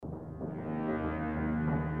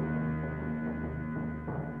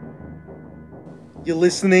You're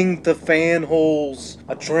listening to Fanholes,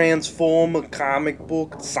 a Transformer comic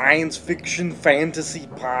book, science fiction, fantasy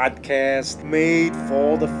podcast made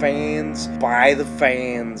for the fans, by the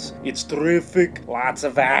fans. It's terrific, lots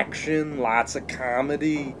of action, lots of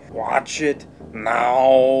comedy. Watch it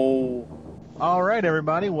now. All right,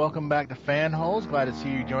 everybody, welcome back to Fanholes. Glad to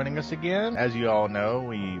see you joining us again. As you all know,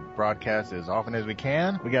 we broadcast as often as we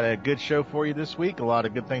can. We got a good show for you this week, a lot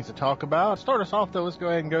of good things to talk about. Start us off, though, let's go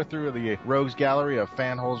ahead and go through the Rogues Gallery of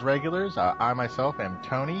Fanholes regulars. I myself am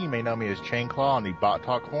Tony. You may know me as Chainclaw on the Bot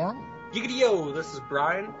Talk forum. Yiggity-yo, this is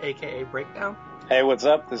Brian, a.k.a. Breakdown. Hey, what's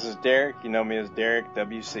up? This is Derek. You know me as Derek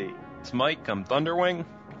WC. It's Mike. I'm Thunderwing.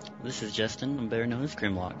 This is Justin. I'm better known as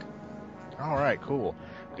Grimlock. All right, cool.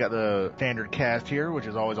 We've got the standard cast here, which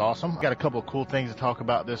is always awesome. We've got a couple of cool things to talk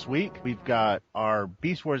about this week. We've got our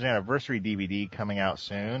Beast Wars Anniversary DVD coming out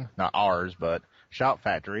soon. Not ours, but Shout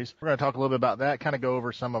Factory's. We're going to talk a little bit about that, kind of go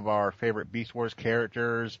over some of our favorite Beast Wars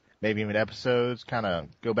characters, maybe even episodes, kind of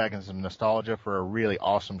go back into some nostalgia for a really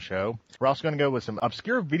awesome show. We're also going to go with some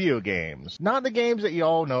obscure video games. Not the games that you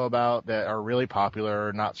all know about that are really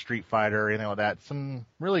popular, not Street Fighter or anything like that. Some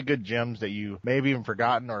really good gems that you may have even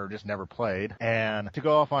forgotten or just never played. And to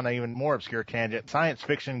go off on an even more obscure tangent, science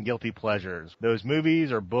fiction guilty pleasures. Those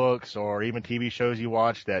movies or books or even TV shows you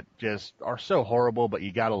watch that just are so horrible but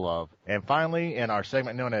you gotta love. And finally, in our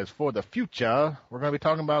segment known as For the Future, we're going to be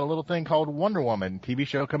talking about a little thing called Wonder Woman, TV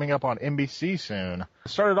show coming up on NBC soon. To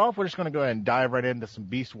start it off, we're just going to go ahead and dive right into some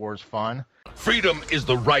Beast Wars fun. Freedom is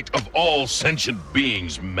the right of all sentient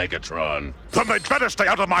beings, Megatron. Then they'd better stay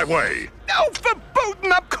out of my way. Oh, for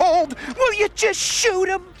booting up cold! Will you just shoot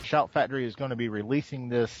him? Shout Factory is going to be releasing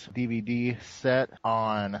this DVD set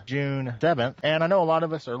on June 7th, and I know a lot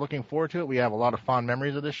of us are looking forward to it. We have a lot of fond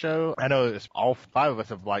memories of this show. I know all five of us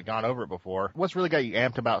have gone over it before. What's really got you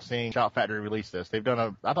amped about seeing Shout Factory release this? I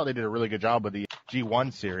thought they did a really good job with the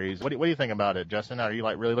G1 series. What do you think about it, Justin? Are you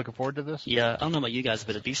really looking forward to this? Yeah, I don't know about you guys,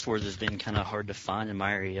 but Beast Wars has been kind of hard to find in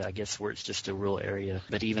my area, I guess, where it's just a rural area.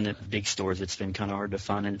 But even at big stores, it's been kind of hard to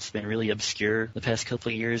find, and it's been really obscure the past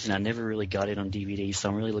couple of years, and I never really got it on DVD, so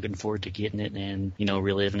I'm really looking forward to getting it and,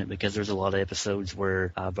 reliving it, because there's a lot of episodes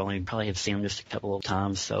where I've probably have seen them just a couple of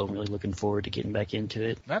times, so I'm really looking forward to getting back into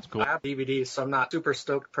it. That's cool. I have DVDs, so I'm not super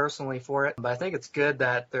stoked personally for it, but I think it's good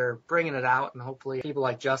that they're bringing it out, and hopefully people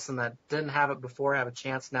like Justin that didn't have it before have a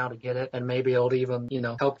chance now to get it, and maybe it'll even,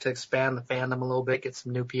 help to expand the fandom a little bit, get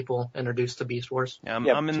some new people introduced to Beast Wars. Yeah,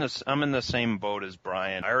 I'm in the same boat as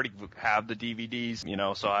Brian. I already have the DVDs,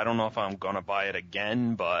 so I don't know if I'm gonna buy it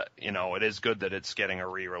again, but it is good that it's getting a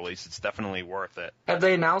re-release. It's definitely worth it. Have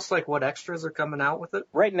they announced what extras are coming out with it?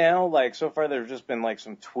 Right now, so far there's just been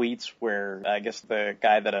some tweets where I guess the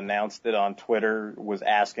guy that announced it on Twitter was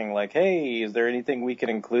asking hey, is there anything we can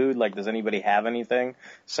include? Does anybody have anything?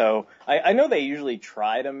 So I know they usually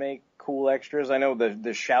try to make cool extras. I know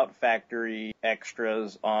the Shout Factory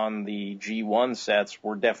extras on the G1 sets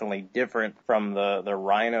were definitely different from the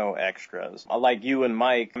Rhino extras. Like you and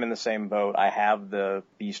Mike, I'm in the same boat. I have the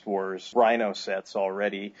Beast Wars Rhino sets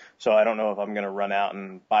already, so I don't know if I'm going to run out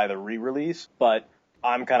and buy the re-release, but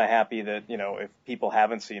I'm kind of happy that, if people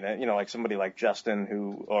haven't seen it, like somebody like Justin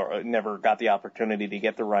who never got the opportunity to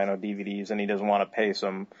get the Rhino DVDs and he doesn't want to pay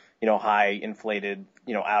some, high inflated,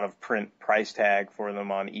 out of print price tag for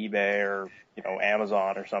them on eBay or,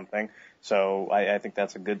 Amazon or something. So I think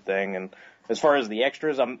that's a good thing. And as far as the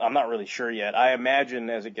extras, I'm not really sure yet. I imagine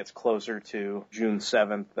as it gets closer to June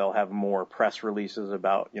 7th, they'll have more press releases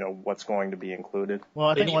about, what's going to be included. Well,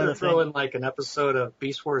 I think they need to throw in an episode of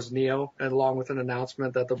Beast Wars Neo, and along with an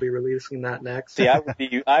announcement that they'll be releasing that next. See,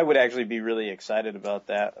 I would actually be really excited about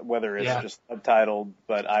that, whether it's just subtitled,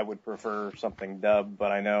 but I would prefer something dubbed.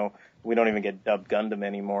 But I know we don't even get dubbed Gundam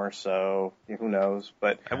anymore, so who knows?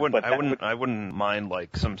 But I wouldn't mind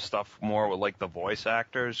some stuff more with the voice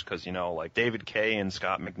actors, because David Kaye and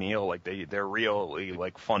Scott McNeil, they're really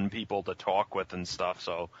fun people to talk with and stuff.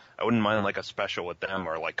 So I wouldn't mind a special with them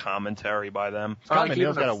or commentary by them. Scott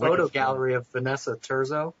McNeil's got a photo gallery of Vanessa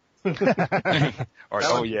Turzo.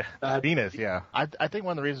 Venus, yeah. I think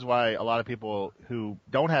one of the reasons why a lot of people who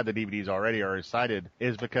don't have the DVDs already are excited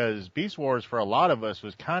is because Beast Wars for a lot of us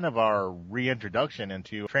was kind of our reintroduction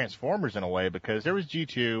into Transformers in a way, because there was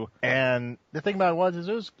G2, and the thing about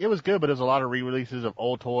it was good, but it was a lot of re-releases of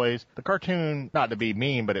old toys. The cartoon, not to be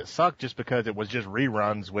mean, but it sucked just because it was just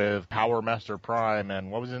reruns with Power Master Prime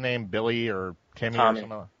and what was his name, Billy or Timmy Tommy.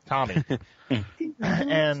 or something. Tommy.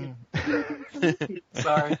 And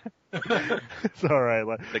sorry. It's all right.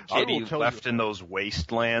 The kitty left in those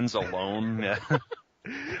wastelands alone. Yeah.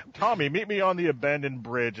 Tommy, meet me on the abandoned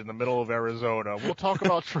bridge in the middle of Arizona. We'll talk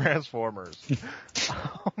about Transformers.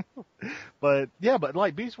 But yeah, but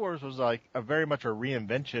like Beast Wars was like a very much a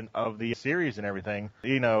reinvention of the series and everything.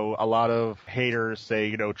 You know, a lot of haters say,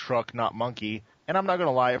 you know, truck, not monkey. And I'm not going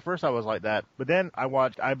to lie, at first I was like that. But then I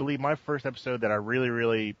watched, I believe my first episode that I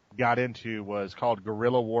really got into was called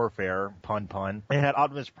Guerrilla Warfare, pun. It had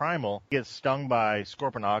Optimus Primal. He gets stung by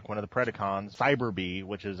Scorponok, one of the Predacons, Cyber Bee,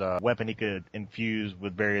 which is a weapon he could infuse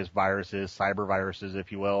with various viruses, cyber viruses,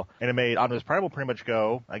 if you will. And it made Optimus Primal pretty much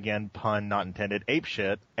go, again, pun not intended, ape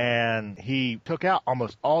shit. And he took out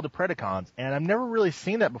almost all the Predacons. And I've never really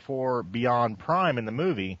seen that before beyond Prime in the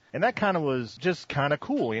movie. And that kind of was just kind of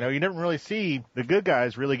cool. You know, you didn't really see the good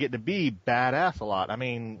guys really get to be badass a lot. I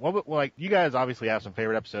mean, like, you guys obviously have some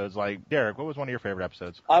favorite episodes. Like, Derek, what was one of your favorite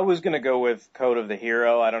episodes? I was going to go with Code of the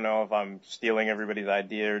Hero. I don't know if I'm stealing everybody's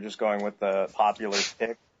idea or just going with the popular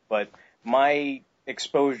pick, but my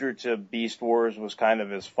exposure to Beast Wars was kind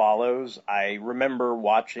of as follows. I remember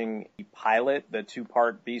watching the pilot, the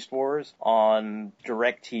 2-part Beast Wars, on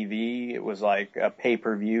DirecTV. It was like a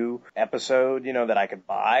pay-per-view episode, you know, that I could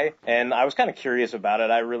buy. And I was kind of curious about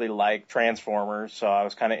it. I really like Transformers, so I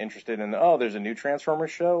was kind of interested in, there's a new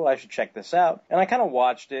Transformers show. I should check this out. And I kind of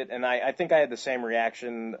watched it, and I think I had the same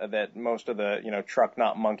reaction that most of the, you know, truck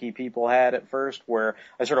not monkey people had at first, where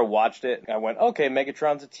I sort of watched it, and I went, okay,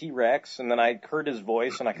 Megatron's a T-Rex, and then I heard his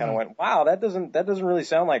voice, and I kind of went, wow, that doesn't really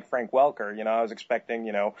sound like Frank Welker. You know, I was expecting,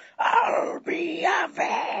 you know, I'll be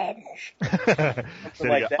avenged. Something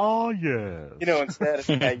like that. Oh, yes. You know,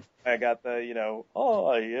 instead I got the, you know,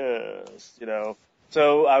 oh, yes, you know.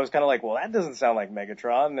 So I was kind of like, well, that doesn't sound like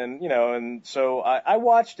Megatron. And, you know, and so I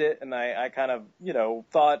watched it, and I kind of, you know,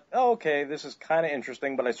 thought, oh, okay, this is kind of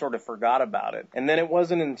interesting, but I sort of forgot about it. And then it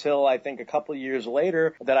wasn't until I think a couple of years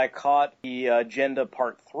later that I caught the Agenda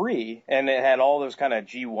Part 3, and it had all those kind of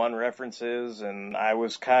G1 references, and I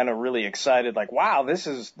was kind of really excited, like, wow, this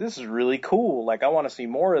is really cool. Like, I want to see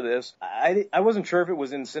more of this. I wasn't sure if it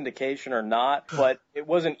was in syndication or not, but it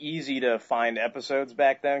wasn't easy to find episodes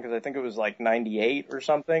back then, because I think it was like 98 or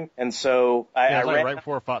something. And so I like ran right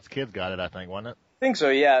before Fox Kids got it, I think, wasn't it? I think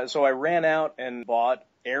so, yeah. So I ran out and bought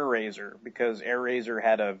AirRaiser, because AirRaiser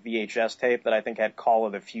had a VHS tape that I think had Call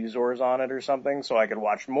of the Fusors on it or something, so I could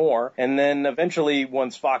watch more. And then eventually,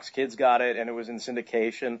 once Fox Kids got it and it was in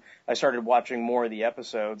syndication, I started watching more of the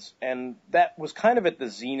episodes. And that was kind of at the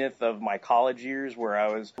zenith of my college years, where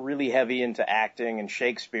I was really heavy into acting and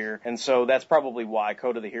Shakespeare. And so that's probably why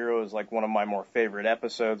Code of the Hero is like one of my more favorite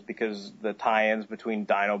episodes, because the tie-ins between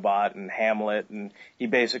Dinobot and Hamlet, and he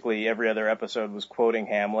basically, every other episode was quoting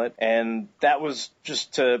Hamlet. And that was just,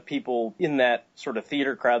 to people in that sort of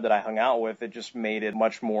theater crowd that I hung out with, it just made it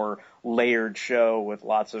much more layered show with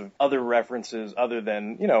lots of other references other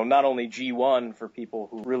than, you know, not only G1 for people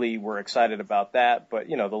who really were excited about that, but,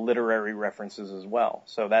 you know, the literary references as well.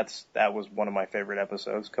 So that was one of my favorite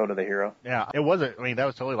episodes, Code of the Hero. Yeah, it wasn't, I mean, that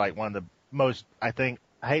was totally like one of the most, I think,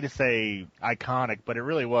 I hate to say iconic, but it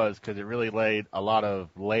really was, because it really laid a lot of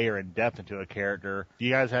layer and depth into a character. Do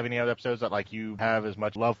you guys have any other episodes that, like, you have as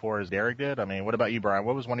much love for as Derek did? I mean, what about you, Brian?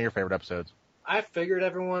 What was one of your favorite episodes? I figured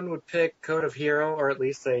everyone would pick Code of Hero, or at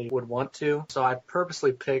least they would want to, so I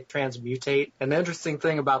purposely picked Transmutate. And the interesting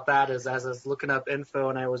thing about that is, as I was looking up info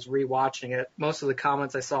and I was rewatching it, most of the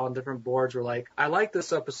comments I saw on different boards were like, I like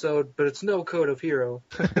this episode, but it's no Code of Hero.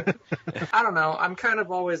 I don't know, I'm kind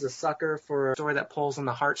of always a sucker for a story that pulls on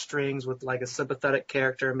the heartstrings with like a sympathetic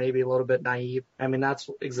character, maybe a little bit naive. I mean, that's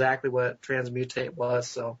exactly what Transmutate was,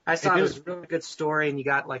 so I thought it was a really good story, and you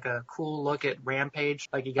got like a cool look at Rampage.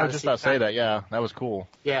 Like, you got I was just about to say that, yeah. That was cool.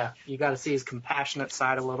 Yeah, you got to see his compassionate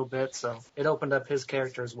side a little bit, so it opened up his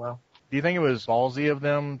character as well. Do you think it was ballsy of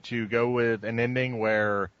them to go with an ending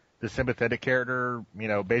where the sympathetic character, you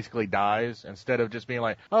know, basically dies, instead of just being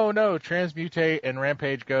like, oh no, Transmutate and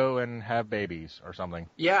Rampage go and have babies or something?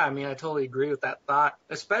 Yeah, I mean, I totally agree with that thought,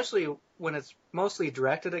 especially when it's mostly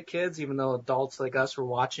directed at kids, even though adults like us were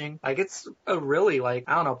watching. Like, it's a really, like,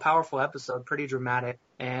 I don't know, powerful episode, pretty dramatic.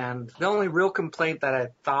 And the only real complaint that I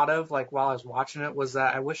thought of, like, while I was watching it, was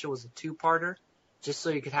that I wish it was a two-parter, just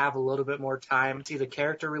so you could have a little bit more time to see the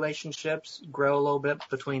character relationships grow a little bit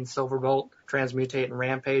between Silverbolt, Transmutate, and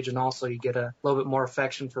Rampage, and also you get a little bit more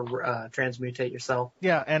affection for Transmutate yourself.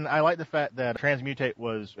 Yeah, and I like the fact that Transmutate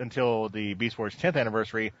was, until the Beast Wars 10th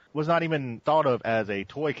anniversary, was not even thought of as a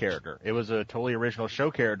toy character. It was a totally original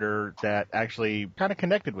show character that actually kind of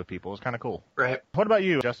connected with people. It was kind of cool. Right. What about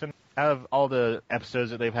you, Justin? Out of all the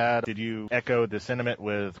episodes that they've had, did you echo the sentiment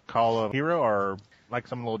with Call of Hero, or like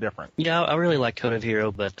something a little different? Yeah, I really like Code of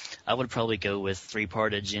Hero, but I would probably go with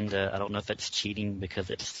three-part agenda. I don't know if that's cheating because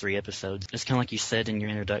it's 3 episodes. It's kind of like you said in your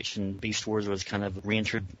introduction, Beast Wars was kind of a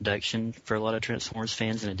reintroduction for a lot of Transformers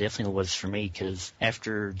fans, and it definitely was for me because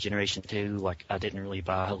after Generation 2, like, I didn't really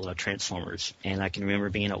buy a whole lot of Transformers. And I can remember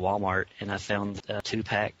being at Walmart, and I found a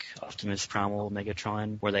 2-pack Optimus Primal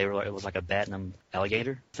Megatron where they were like, it was like a Batman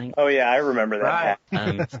alligator, I think. Oh yeah, I remember that.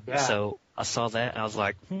 Right. Yeah. So I saw that and I was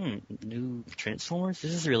like, new Transformers?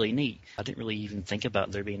 This is really neat. I didn't really even think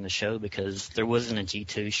about there being a show because there wasn't a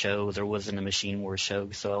G2 show, there wasn't a Machine Wars show,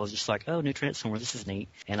 so I was just like, oh, new Transformers, this is neat.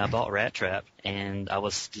 And I bought Rat Trap, and I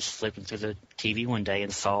was just flipping through the TV one day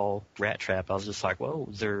and saw Rat Trap. I was just like, whoa,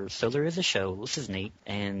 there is a show. This is neat.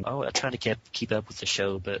 And I tried to keep up with the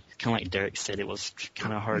show, but kind of like Derek said, it was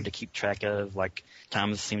kind of hard to keep track of. Like,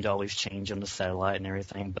 times seemed to always change on the satellite and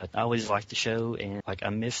everything, but I always liked the show, and like I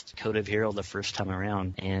missed Code of Hero the first time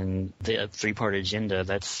around, and the 3-part agenda,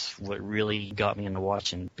 that's what really got me into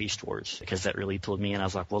watching Beast Wars, because that really pulled me in. I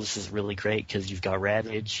was like, well, this is really great because you've got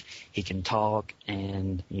Ravage, he can talk,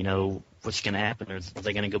 and you know what's going to happen. Are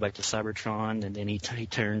they going to go back to Cybertron? And then he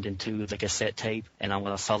turned into the cassette tape, and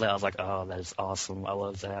when I saw that, I was like, oh, that is awesome. I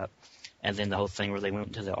love that. And then the whole thing where they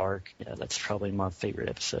went to the Ark, yeah, that's probably my favorite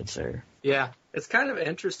episodes there. Yeah, it's kind of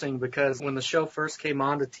interesting because when the show first came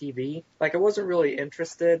on to TV, like I wasn't really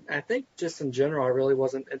interested. I think just in general, I really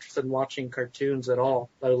wasn't interested in watching cartoons at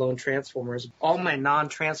all, let alone Transformers. All my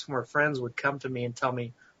non-Transformer friends would come to me and tell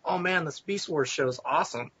me, oh man, this Beast Wars show is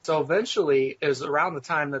awesome. So eventually, it was around the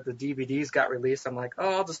time that the DVDs got released, I'm like,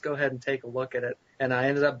 oh, I'll just go ahead and take a look at it. And I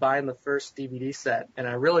ended up buying the first DVD set, and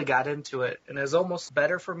I really got into it. And it was almost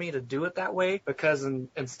better for me to do it that way because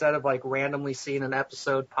instead of like randomly seeing an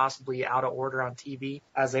episode possibly out of order on TV,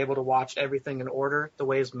 I was able to watch everything in order the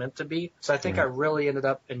way it's meant to be. So I think I really ended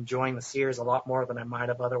up enjoying the series a lot more than I might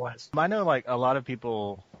have otherwise. I know like a lot of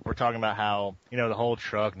people were talking about how, you know, the whole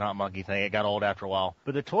truck, not monkey thing, it got old after a while.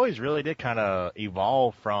 But the toys really did kind of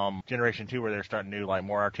evolve from Generation 2 where they're starting to do like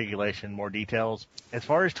more articulation, more details. As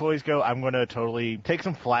far as toys go, I'm going to totally take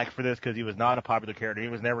some flack for this because he was not a popular character. He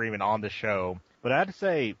was never even on the show. But I have to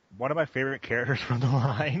say, one of my favorite characters from the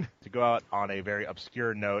line, to go out on a very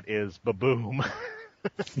obscure note, is Baboom.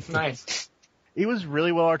 Nice. He was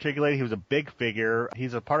really well articulated. He was a big figure.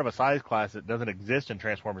 He's a part of a size class that doesn't exist in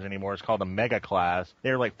Transformers anymore. It's called a Mega Class.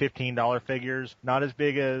 They're like $15 figures. Not as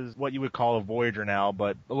big as what you would call a Voyager now,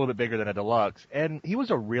 but a little bit bigger than a Deluxe. And he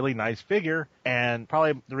was a really nice figure. And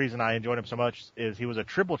probably the reason I enjoyed him so much is he was a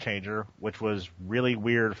triple changer, which was really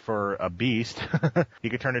weird for a beast. He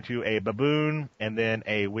could turn into a baboon and then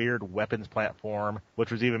a weird weapons platform,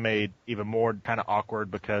 which was even made even more kind of awkward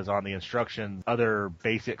because on the instructions, other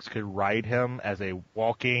basics could ride him as a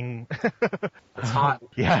walking... It's hot.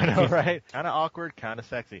 Yeah, I know, right? Kind of awkward, kind of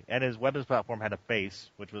sexy. And his weapons platform had a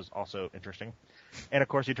face, which was also interesting. And, of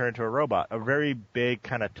course, he turned into a robot. A very big,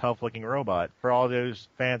 kind of tough-looking robot. For all those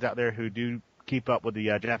fans out there who do keep up with the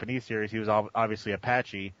Japanese series, he was obviously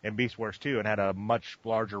Apache in Beast Wars 2 and had a much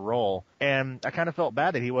larger role. And I kind of felt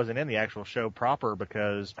bad that he wasn't in the actual show proper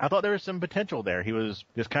because I thought there was some potential there. He was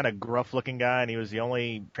this kind of gruff-looking guy, and he was the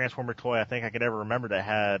only Transformer toy I think I could ever remember that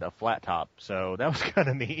had a flat top. So that was kind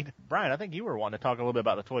of neat. Brian, I think you were wanting to talk a little bit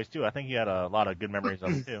about the toys, too. I think you had a lot of good memories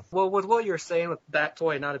of them, too. Well, with what you're saying with that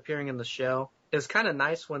toy not appearing in the show, it's kind of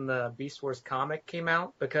nice when the Beast Wars comic came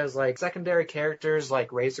out because, like, secondary characters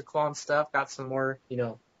like Razor Claw and stuff got some more, you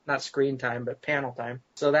know, not screen time, but panel time.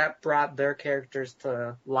 So that brought their characters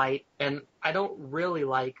to light. And I don't really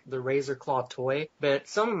like the Razor Claw toy, but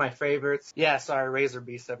some of my favorites, Razor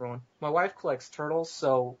Beast, everyone. My wife collects turtles,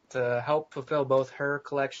 so to help fulfill both her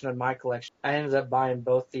collection and my collection, I ended up buying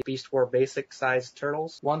both the Beast War basic size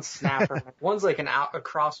turtles. One's Snapper. One's like a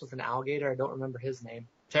cross with an alligator. I don't remember his name.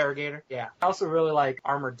 Terrogator? Yeah. I also really like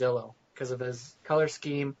Armadillo because of his color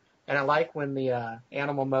scheme. And I like when the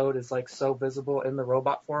animal mode is like so visible in the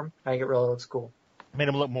robot form. I think it really looks cool. Made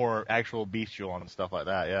him look more actual bestial and stuff like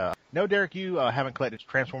that, yeah. No, Derek, you haven't collected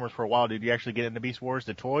Transformers for a while. Did you actually get into Beast Wars,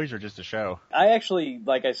 the toys, or just the show? I actually,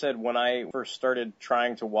 like I said, when I first started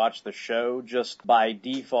trying to watch the show, just by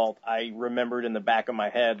default, I remembered in the back of my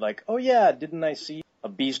head, like, oh yeah, didn't I see a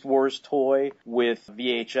Beast Wars toy with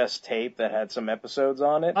VHS tape that had some episodes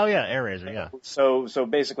on it? Oh yeah, Airazor, yeah. So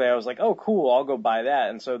basically I was like, oh cool, I'll go buy that.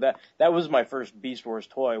 And so that was my first Beast Wars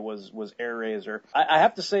toy was Airazor. I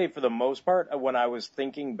have to say, for the most part, when I was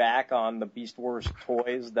thinking back on the Beast Wars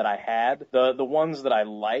toys that I had, the ones that I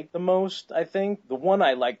liked the most, I think, the one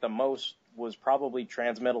I liked the most was probably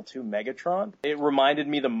Transmetal 2 Megatron. It reminded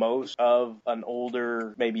me the most of an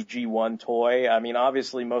older, maybe G1 toy. I mean,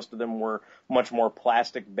 obviously most of them were much more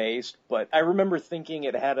plastic based, but I remember thinking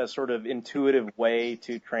it had a sort of intuitive way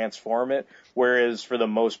to transform it, whereas for the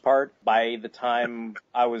most part, by the time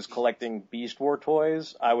I was collecting Beast War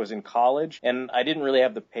toys, I was in college, and I didn't really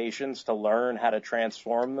have the patience to learn how to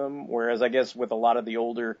transform them, whereas I guess with a lot of the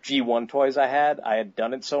older G1 toys I had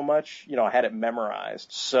done it so much, I had it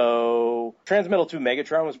memorized. So Transmetal 2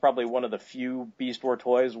 Megatron was probably one of the few Beast War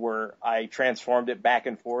toys where I transformed it back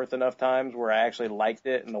and forth enough times where I actually liked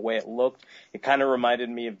it and the way it looked. It kind of reminded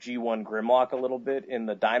me of G1 Grimlock a little bit in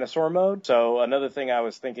the dinosaur mode. So another thing I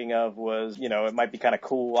was thinking of was, it might be kind of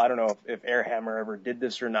cool. I don't know if Airhammer ever did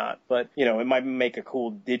this or not, but, it might make a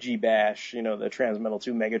cool Digibash, the Transmetal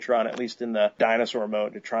 2 Megatron, at least in the dinosaur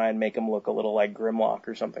mode, to try and make him look a little like Grimlock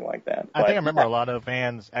or something like that. I think I remember a lot of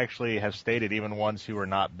fans actually have stated, even ones who are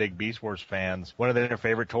not big Beast Wars fans, one of their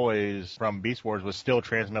favorite toys from Beast Wars was still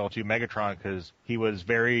Transmetal 2 Megatron because he was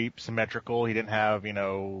very symmetrical. He didn't have,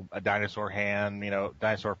 a dinosaur hand,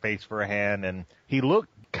 dinosaur face for a hand, and he looked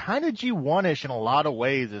kind of G1-ish in a lot of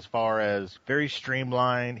ways as far as very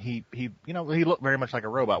streamlined. He looked very much like a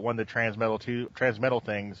robot. One of the Transmetal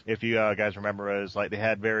things, if you guys remember, is like they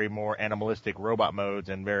had very more animalistic robot modes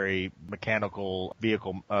and very mechanical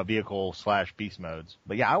vehicle / beast modes.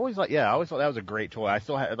 But yeah, I always thought that was a great toy. I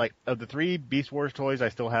still have, like, of the 3 Beast Wars toys, I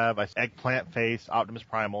still have Eggplant Face, Optimus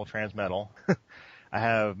Primal, Transmetal. I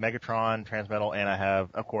have Megatron, Transmetal, and I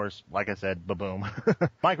have, of course, like I said, Baboom.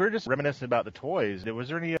 Mike, we were just reminiscing about the toys. Was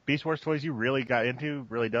there any Beast Wars toys you really got into,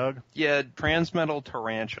 really dug? Yeah, Transmetal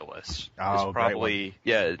Tarantulas is probably,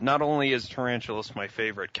 not only is Tarantulas my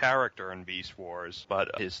favorite character in Beast Wars,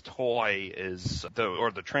 but his toy is,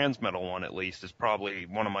 the Transmetal one at least, is probably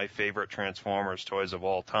one of my favorite Transformers toys of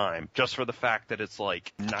all time. Just for the fact that it's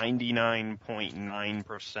like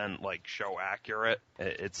 99.9% like show accurate.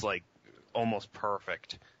 It's like almost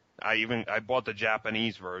perfect. I bought the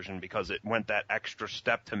Japanese version because it went that extra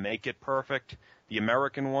step to make it perfect. The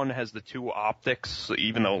American one has the 2 optics,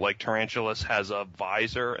 even though like Tarantulas has a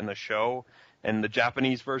visor in the show, and the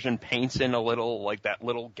Japanese version paints in a little, like that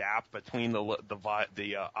little gap between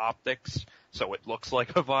the optics, so it looks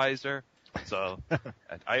like a visor. So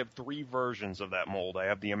I have 3 versions of that mold. I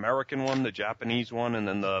have the American one, the Japanese one, and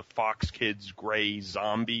then the Fox Kids Gray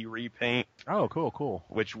Zombie repaint. Oh, cool.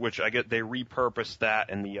 Which I get, they repurposed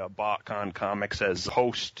that in the BotCon comics as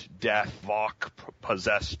post-death Vok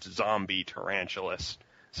possessed zombie Tarantulas.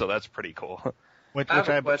 So that's pretty cool. I have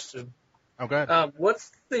a question. Oh, go ahead. What's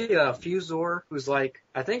the Fusor who's like,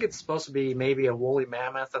 I think it's supposed to be maybe a woolly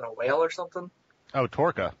mammoth and a whale or something? Oh,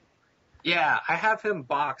 Torka. Yeah, I have him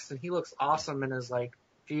boxed, and he looks awesome in his, like,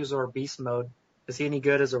 Fusor beast mode. Is he any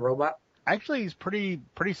good as a robot? Actually, he's pretty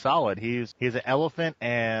solid. He's an elephant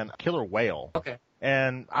and killer whale. Okay.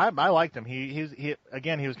 And I liked him. He was kind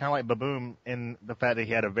of like Baboom in the fact that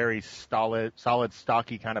he had a very solid,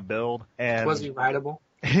 stocky kind of build. And was he rideable?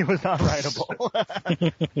 He was not rideable.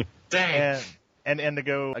 Dang. And to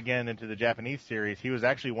go again into the Japanese series, he was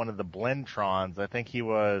actually one of the Blendtrons. I think he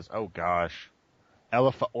was,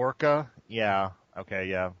 Elephant Orca? Yeah. Okay,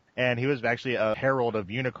 yeah. And he was actually a herald of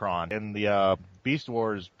Unicron in the Beast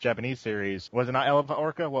Wars Japanese series. Was it not Elephant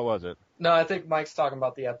Orca? What was it? No, I think Mike's talking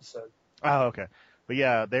about the episode. Oh, okay. But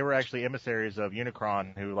yeah, they were actually emissaries of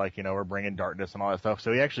Unicron who, were bringing darkness and all that stuff.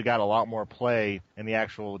 So he actually got a lot more play in the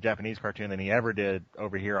actual Japanese cartoon than he ever did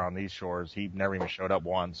over here on these shores. He never even showed up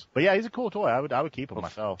once. But yeah, he's a cool toy. I would keep him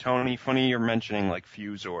myself. Tony, funny you're mentioning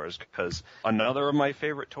Fusors, because another of my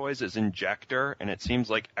favorite toys is Injector, and it seems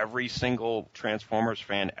like every single Transformers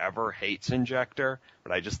fan ever hates Injector,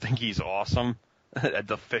 but I just think he's awesome.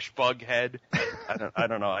 The fish bug head. I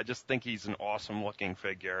don't know. I just think he's an awesome looking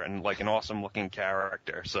figure and an awesome looking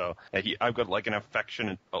character. So I've got an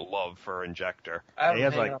affectionate love for Injector. I have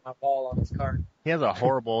him hanging on my wall on his card. He has a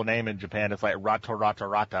horrible name in Japan. It's like Rata Rata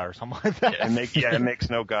Rata or something like that. It makes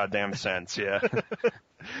no goddamn sense. Yeah.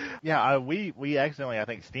 Yeah. We accidentally, I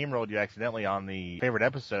think, steamrolled you accidentally on the favorite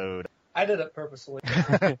episode. I did it purposely.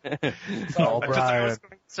 Brian. I was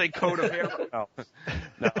going to say Code of Hero.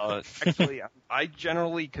 No, actually, I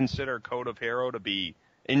generally consider Code of Hero to be,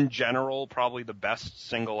 in general, probably the best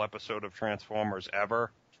single episode of Transformers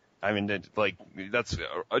ever. I mean, that's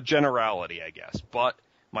a generality, I guess. But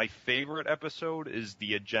my favorite episode is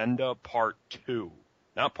The Agenda Part 2.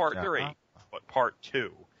 Not Part 3, but Part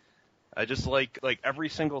 2. I just like every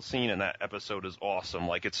single scene in that episode is awesome.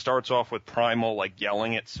 Like it starts off with Primal like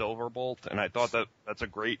yelling at Silverbolt, and I thought that's a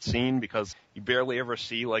great scene because you barely ever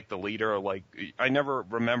see like the leader. Like I never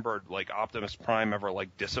remembered like Optimus Prime ever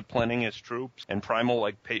like disciplining his troops, and Primal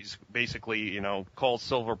like basically calls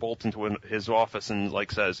Silverbolt into his office and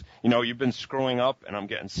like says, you've been screwing up, and I'm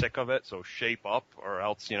getting sick of it. So shape up, or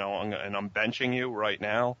else I'm benching you right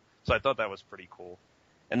now. So I thought that was pretty cool.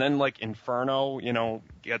 And then, like, Inferno,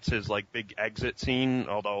 gets his, like, big exit scene,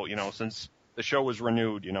 although, since the show was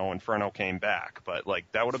renewed, Inferno came back. But, like,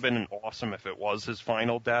 that would have been awesome if it was his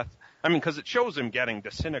final death. I mean, because it shows him getting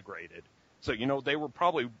disintegrated. So, they were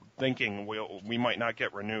probably thinking we might not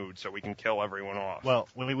get renewed, so we can kill everyone off. Well,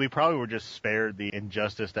 we probably were just spared the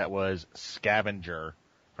injustice that was Scavenger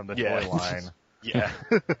from the toy line. Yeah.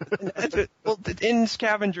 Well, in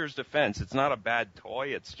Scavenger's defense, it's not a bad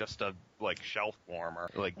toy. It's just a shelf warmer.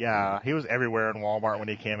 Yeah, he was everywhere in Walmart when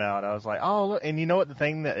he came out. I was like, oh, look. And you know what the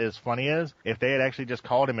thing that is funny is? If they had actually just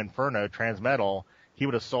called him Inferno Transmetal, he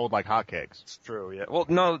would have sold like hotcakes. It's true, yeah. Well,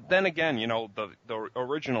 no, then again, the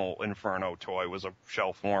original Inferno toy was a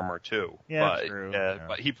shelf warmer too. Yeah, true. Yeah,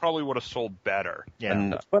 but he probably would have sold better. Yeah.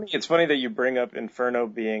 And, It's funny that you bring up Inferno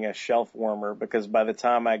being a shelf warmer, because by the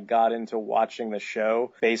time I got into watching the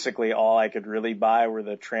show, basically all I could really buy were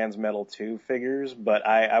the Transmetal 2 figures, but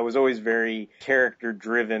I was always very character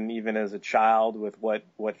driven even as a child with what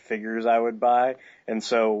figures I would buy. And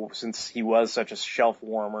so since he was such a shelf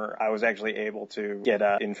warmer, I was actually able to get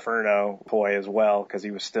a Inferno toy as well, because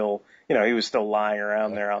he was still lying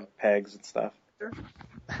around there on the pegs and stuff.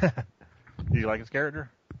 Do you like his character?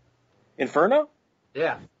 Inferno?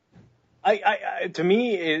 Yeah. To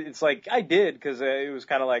me, it's like I did, because it was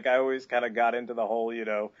kind of like I always kind of got into the whole,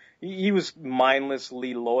 he was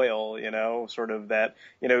mindlessly loyal, sort of that,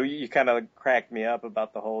 you kind of cracked me up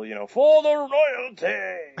about the whole, for the royalty,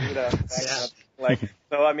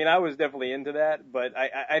 so I mean, I was definitely into that, but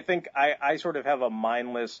I think I sort of have a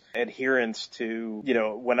mindless adherence to,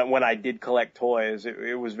 when I did collect toys,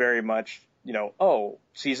 it was very much,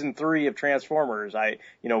 season 3 of Transformers, I,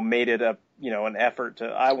 made it an effort to,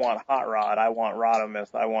 I want Hot Rod, I want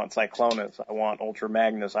Rodimus, I want Cyclonus, I want Ultra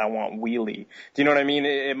Magnus, I want Wheelie. Do you know what I mean?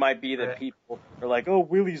 It might be that people are like, oh,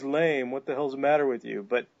 Wheelie's lame, what the hell's the matter with you?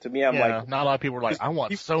 But to me, I'm like, not a lot of people are like, I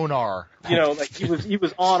want Sonar. He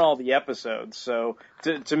was on all the episodes, so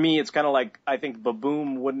to me, it's kind of like, I think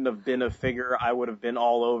Baboom wouldn't have been a figure I would have been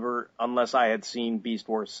all over unless I had seen Beast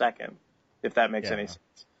Wars 2nd, if that makes any sense.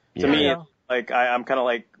 To me, I'm kind of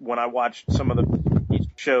like, when I watched some of the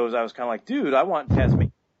shows, I was kind of like, dude, I want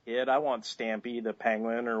Tasmanian Kid, I want Stampy the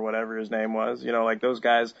Penguin, or whatever his name was. Those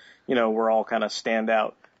guys, were all kind of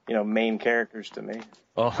standout, main characters to me.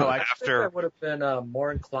 I think I would have been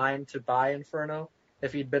more inclined to buy Inferno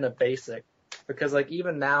if he'd been a basic, because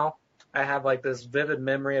even now, I have this vivid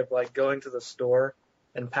memory of going to the store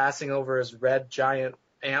and passing over his red giant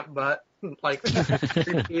ant butt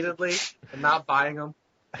repeatedly and not buying them.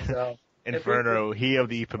 So. Inferno, he of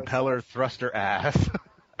the propeller thruster ass.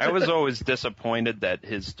 I was always disappointed that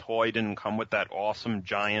his toy didn't come with that awesome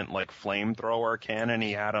giant flamethrower cannon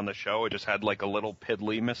he had on the show. It just had a little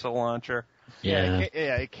piddly missile launcher. Yeah,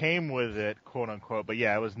 it came with it, quote unquote. But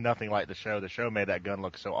yeah, it was nothing like the show. The show made that gun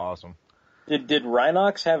look so awesome. Did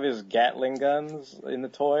Rhinox have his Gatling guns in the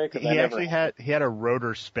toy? He had a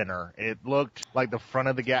rotor spinner. It looked like the front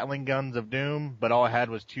of the Gatling guns of Doom, but all it had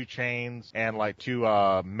was 2 chains and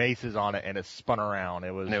 2 maces on it, and it spun around.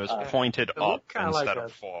 It was pointed up instead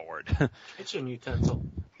of forward. Kitchen utensil.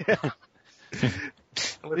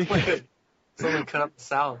 Someone cut up the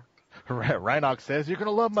salad. Rhinox says, "You're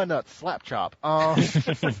gonna love my nuts, slap chop."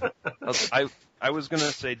 I was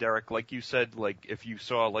gonna say, Derek, like you said, if you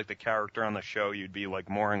saw the character on the show, you'd be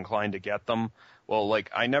more inclined to get them. Well,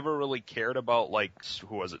 I never really cared about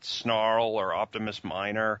who was it, Snarl or Optimus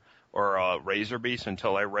Minor or Razor Beast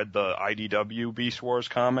until I read the IDW Beast Wars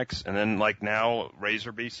comics, and then now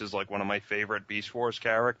Razor Beast is one of my favorite Beast Wars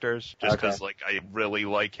characters, just because I really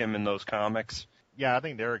like him in those comics. Yeah, I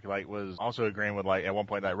think Derek was also agreeing with at one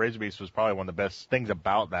point that Razor Beast was probably one of the best things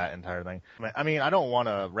about that entire thing. I mean, I don't want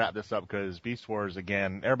to wrap this up because Beast Wars,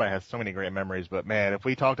 again, everybody has so many great memories, but man, if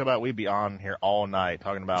we talked about it, we'd be on here all night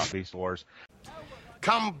talking about Beast Wars.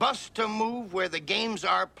 Combust to move where the games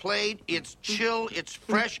are played. It's chill, it's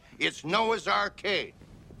fresh, it's Noah's Arcade.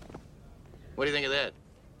 What do you think of that?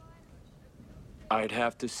 I'd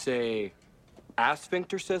have to say,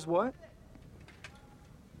 Asphincter says what?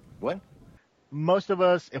 What? Most of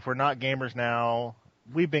us, if we're not gamers now,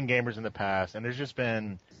 we've been gamers in the past, and there's just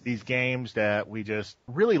been these games that we just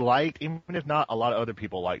really liked, even if not a lot of other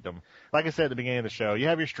people liked them. Like I said at the beginning of the show, you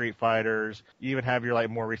have your Street Fighters, you even have your like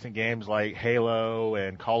more recent games like Halo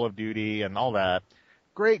and Call of Duty and all that.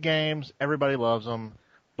 Great games, everybody loves them,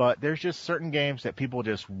 but there's just certain games that people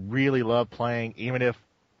just really love playing, even if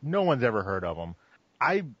no one's ever heard of them.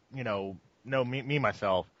 I, me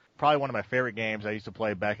myself, probably one of my favorite games I used to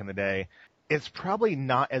play back in the day. It's probably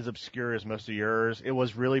not as obscure as most of yours. It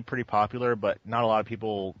was really pretty popular, but not a lot of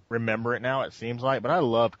people remember it now, it seems like. But I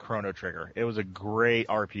loved Chrono Trigger. It was a great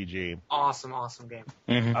RPG. Awesome game.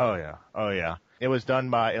 Mm-hmm. Oh, yeah. It was done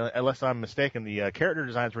by, unless I'm mistaken, the character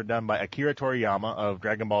designs were done by Akira Toriyama of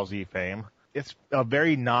Dragon Ball Z fame. It's a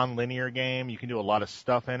very non-linear game. You can do a lot of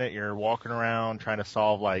stuff in it. You're walking around trying to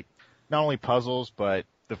solve, like, not only puzzles, but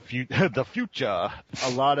the future. A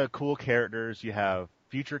lot of cool characters. You have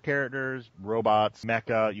future characters, robots,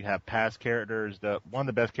 mecha. You have past characters. One of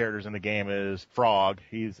the best characters in the game is Frog.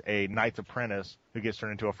 He's a knight's apprentice who gets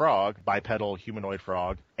turned into a frog, bipedal humanoid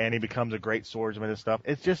frog, and he becomes a great swordsman and stuff.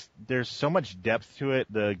 It's just, there's so much depth to it.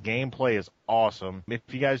 The gameplay is awesome. If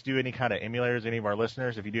you guys do any kind of emulators, any of our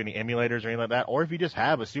listeners, if you do any emulators or anything like that, or if you just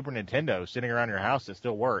have a Super Nintendo sitting around your house that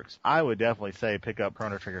still works, I would definitely say pick up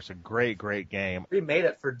Chrono Trigger. It's a great, great game. We made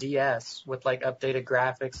it for DS with like updated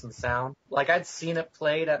graphics and sound. Like I'd seen it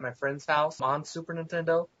played at my friend's house on Super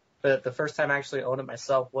Nintendo, but the first time I actually owned it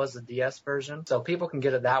myself was the DS version. So people can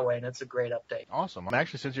get it that way, and it's a great update. Awesome.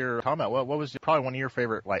 Actually, since you're talking about, what was probably one of your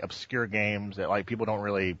favorite, like, obscure games that, like, people don't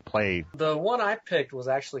really play? The one I picked was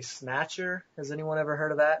actually Snatcher. Has anyone ever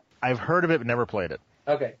heard of that? I've heard of it, but never played it.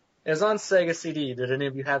 Okay. It was on Sega CD. Did any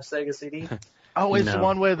of you have Sega CD? Oh, it's the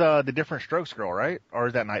one with the different strokes girl, right? Or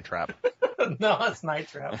is that Night Trap? No, it's Night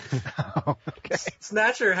Trap. Oh, okay.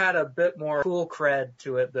 Snatcher had a bit more cool cred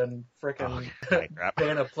to it than frickin'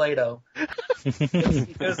 Band of Play-Doh.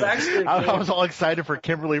 It was actually I was all excited for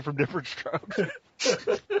Kimberly from Different Strokes.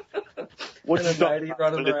 What's the nighty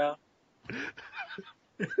running around?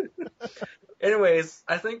 Anyways,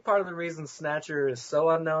 I think part of the reason Snatcher is so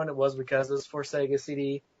unknown, it was because it was for Sega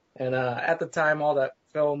CD. And at the time, all that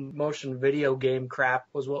film motion video game crap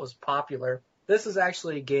was what was popular. This is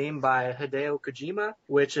actually a game by Hideo Kojima,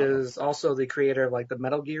 which is also the creator of like the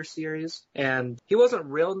Metal Gear series. And he wasn't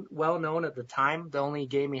real well known at the time. The only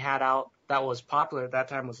game he had out that was popular at that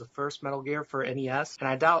time was the first Metal Gear for NES. And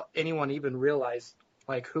I doubt anyone even realized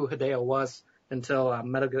like who Hideo was until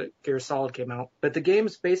Metal Gear Solid came out. But the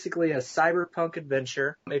game's basically a cyberpunk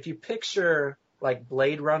adventure. If you picture like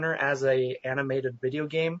Blade Runner as a animated video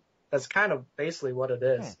game, that's kind of basically what it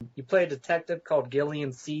is. You play a detective called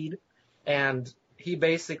Gillian Seed, and he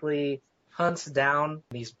basically hunts down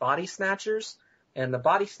these body snatchers. And the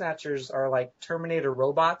body snatchers are like Terminator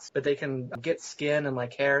robots, but they can get skin and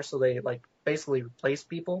like hair, so they like basically replace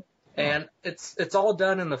people. And it's all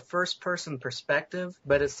done in the first person perspective,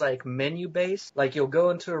 but it's like menu based. Like you'll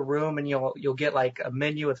go into a room and you'll get like a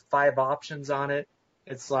menu with 5 options on it.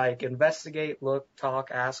 It's like investigate, look, talk,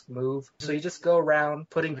 ask, move. So you just go around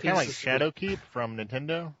putting pieces. Kind of like Shadowkeep from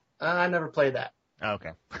Nintendo? I never played that. Oh,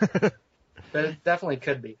 okay. But it definitely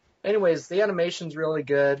could be. Anyways, the animation's really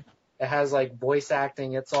good. It has like voice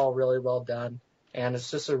acting. It's all really well done. And it's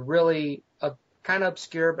just a kind of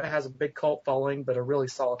obscure, but has a big cult following, but a really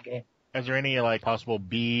solid game. Is there any like possible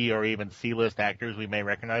B or even C-list actors we may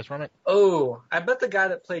recognize from it? Oh, I bet the guy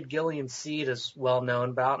that played Gillian Seed is well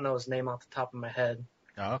known, but I don't know his name off the top of my head.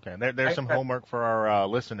 Oh, okay. There's some homework for our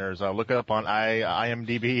listeners. Look it up on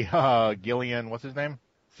IMDb. Gillian, what's his name?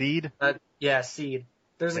 Seed? Yeah, Seed.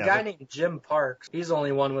 There's a guy named Jim Parks. He's the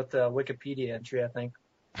only one with the Wikipedia entry, I think.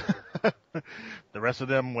 The rest of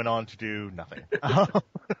them went on to do nothing.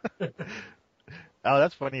 Oh,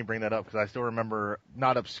 that's funny you bring that up because I still remember,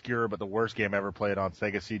 not obscure, but the worst game I ever played on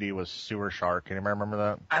Sega CD was Sewer Shark. Can you remember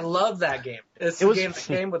that? I love that game. It's the game that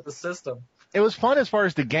came with the system. It was fun as far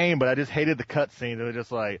as the game, but I just hated the cutscenes. It was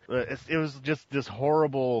just like, it was just this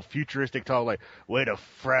horrible futuristic talk, like, way to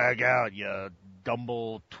frag out, you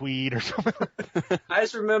Dumble Tweed or something. I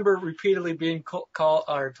just remember repeatedly being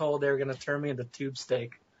told they were going to turn me into Tube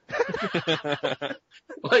Steak.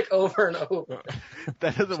 Like over and over.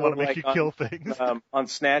 That doesn't want to make you kill things. On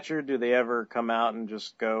Snatcher, do they ever come out and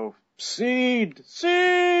just go, Seed!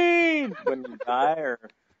 Seed! when you die, or?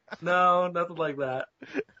 No, nothing like that.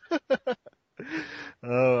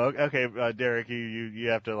 Oh, okay, Derek, you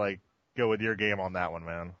have to like go with your game on that one,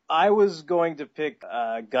 man. I was going to pick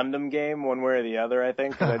a Gundam game one way or the other, I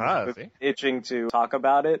think, because I was itching to talk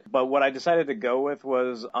about it. But what I decided to go with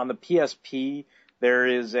was on the PSP, there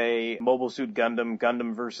is a Mobile Suit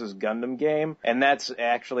Gundam versus Gundam game, and that's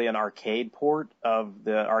actually an arcade port of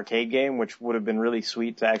the arcade game, which would have been really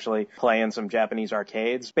sweet to actually play in some Japanese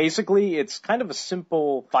arcades. Basically, it's kind of a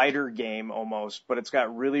simple fighter game almost, but it's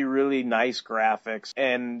got really, really nice graphics,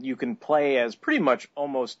 and you can play as pretty much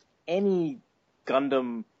almost any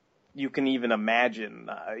Gundam you can even imagine,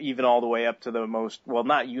 even all the way up to the most, well,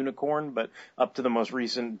 not Unicorn, but up to the most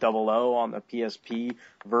recent 00 on the PSP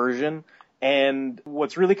version. And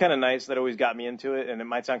what's really kind of nice that always got me into it, and it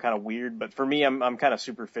might sound kind of weird, but for me, I'm kind of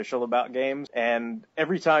superficial about games. And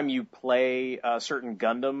every time you play a certain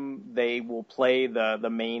Gundam, they will play the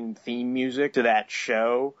main theme music to that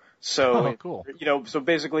show. So, cool. So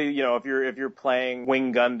basically, if you're playing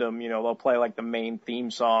Wing Gundam, they'll play like the main theme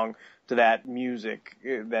song to that music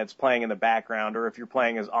that's playing in the background. Or if you're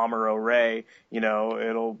playing as Amuro Ray,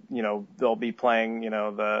 they'll be playing,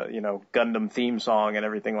 the Gundam theme song and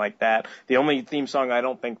everything like that. The only theme song I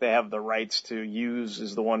don't think they have the rights to use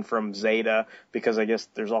is the one from Zeta, because I guess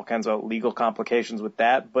there's all kinds of legal complications with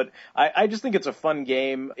that. But I just think it's a fun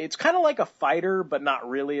game. It's kind of like a fighter, but not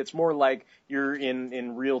really. It's more like you're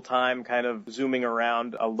in real time kind of zooming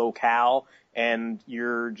around a locale, and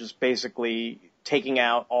you're just basically taking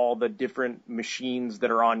out all the different machines that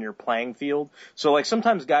are on your playing field. So like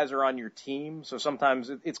sometimes guys are on your team. So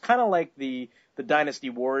sometimes it's kind of like the Dynasty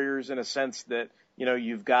Warriors in a sense that,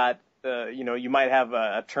 you've got, you might have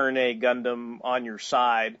a Turn A Gundam on your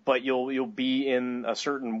side, but you'll be in a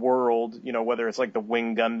certain world, whether it's like the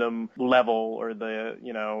Wing Gundam level or the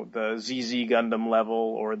ZZ Gundam level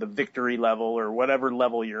or the Victory level or whatever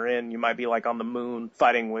level you're in. You might be like on the moon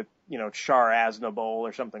fighting with, Char Aznavour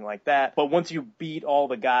or something like that. But once you beat all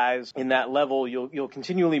the guys in that level, you'll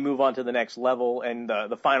continually move on to the next level, and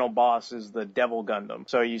the final boss is the Devil Gundam.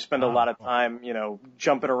 So you spend a lot of time,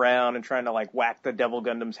 jumping around and trying to like whack the Devil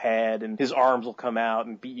Gundam's head, and his arms will come out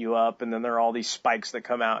and beat you up, and then there are all these spikes that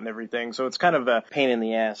come out and everything. So it's kind of a pain in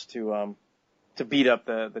the ass to beat up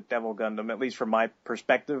the Devil Gundam, at least from my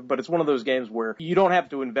perspective. But it's one of those games where you don't have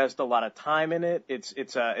to invest a lot of time in it.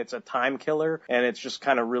 It's a time killer, and it's just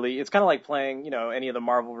kind of really, it's kind of like playing, any of the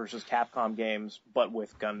Marvel vs. Capcom games, but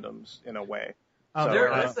with Gundams in a way.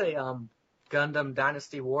 There is a Gundam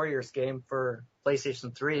Dynasty Warriors game for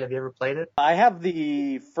PlayStation 3. Have you ever played it? I have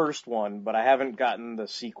the first one, but I haven't gotten the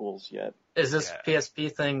sequels yet. Is this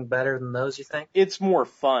PSP thing better than those, you think? It's more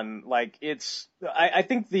fun. Like, I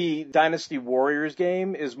think the Dynasty Warriors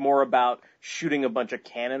game is more about shooting a bunch of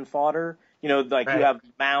cannon fodder. You have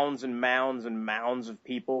mounds and mounds and mounds of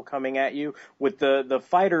people coming at you. With the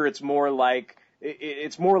fighter, it's more like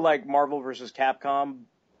Marvel vs. Capcom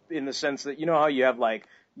in the sense that, how you have like,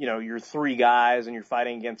 you're three guys and you're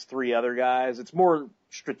fighting against three other guys. It's more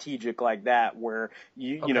strategic like that, where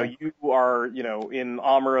you are, in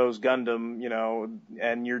Amuro's Gundam,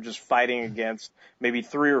 and you're just fighting against maybe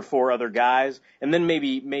three or four other guys, and then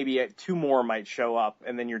maybe two more might show up,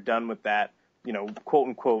 and then you're done with that, quote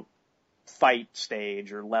unquote fight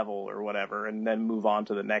stage or level or whatever, and then move on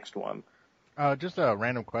to the next one. Just a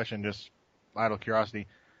random question, just out of curiosity.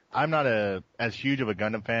 I'm not as huge of a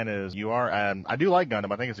Gundam fan as you are, and I do like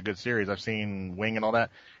Gundam. I think it's a good series. I've seen Wing and all that.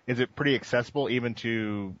 Is it pretty accessible even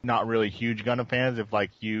to not really huge Gundam fans? If like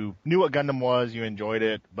you knew what Gundam was, you enjoyed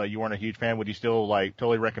it, but you weren't a huge fan, would you still like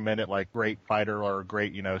totally recommend it? Like great fighter or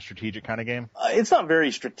great, strategic kind of game? It's not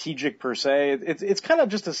very strategic per se. It's kind of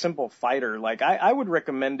just a simple fighter. Like I would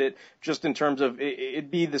recommend it just in terms of it'd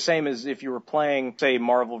be the same as if you were playing, say,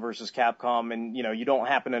 Marvel versus Capcom, and you don't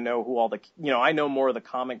happen to know who all the I know more of the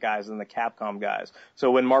comic guys than the Capcom guys. So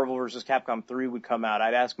when Marvel vs. Capcom 3 would come out,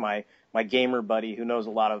 I'd ask my gamer buddy who knows a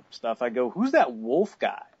lot of stuff. I go, who's that wolf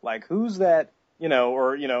guy? Like, who's that? When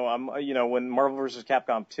Marvel vs.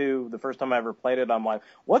 Capcom 2, the first time I ever played it, I'm like,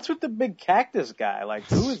 what's with the big cactus guy? Like,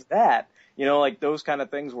 who is that? Like those kind of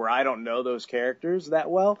things where I don't know those characters that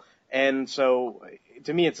well. And so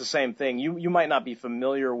to me, it's the same thing. You might not be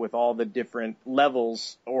familiar with all the different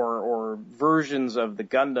levels or versions of the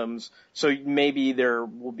Gundams, so maybe there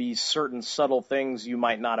will be certain subtle things you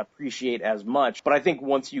might not appreciate as much. But I think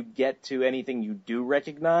once you get to anything you do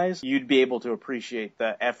recognize, you'd be able to appreciate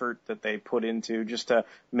the effort that they put into just to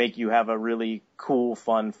make you have a really cool,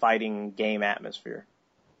 fun fighting game atmosphere.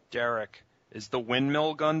 Derek, is the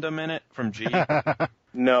Windmill Gundam in it from G?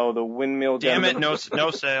 No, the Windmill Gundam. Damn it, no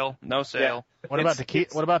sale. Yeah. What about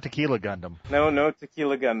Tequila Gundam? No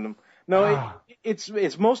Tequila Gundam. No,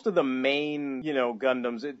 it's most of the main,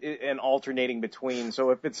 Gundams and alternating between. So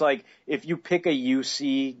if you pick a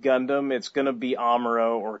UC Gundam, it's going to be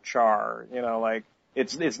Amuro or Char,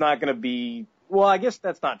 it's not going to be Well, I guess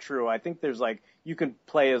that's not true. I think there's like you can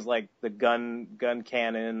play as like the gun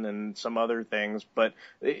cannon and some other things, but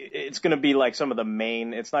it's going to be like some of the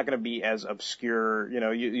main. It's not going to be as obscure.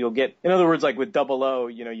 You'll get, in other words, like with 00,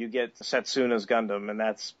 you get Setsuna's Gundam, and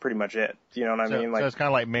that's pretty much it. You know what I mean? Like, so it's kind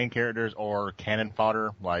of like main characters or cannon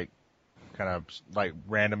fodder, like kind of like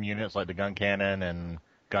random units like the gun cannon and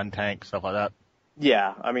gun tank, stuff like that.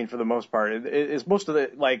 Yeah, I mean, for the most part, it's most of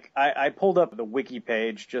the, like, I pulled up the wiki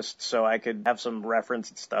page just so I could have some reference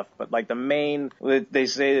and stuff, but like the main, they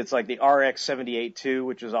say it's like the RX-78-2,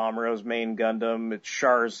 which is Amuro's main Gundam, it's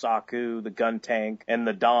Char's Zaku, the gun tank, and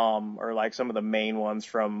the Dom are like some of the main ones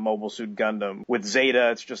from Mobile Suit Gundam. With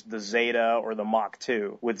Zeta, it's just the Zeta or the Mach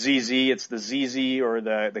 2. With ZZ, it's the ZZ or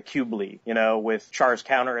the Kubli. With Char's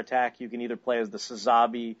counterattack, you can either play as the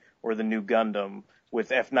Sazabi or the new Gundam.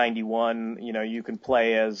 With F-91, you can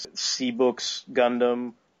play as Seabook's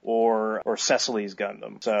Gundam or Cecily's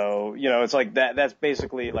Gundam. So, it's like that. That's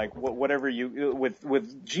basically like whatever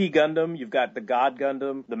with G Gundam, you've got the God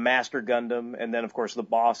Gundam, the Master Gundam, and then of course the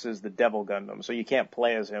boss is the Devil Gundam. So you can't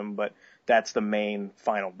play as him, but that's the main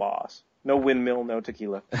final boss. No windmill, no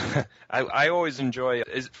tequila. I always enjoy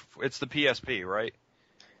it's the PSP, right?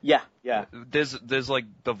 Yeah. There's like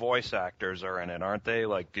the voice actors are in it, aren't they?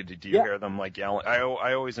 Like, do you hear them like yelling?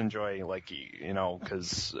 I always enjoy like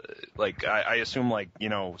because like I assume like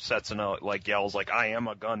Setsuna like yells like I am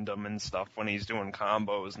a Gundam and stuff when he's doing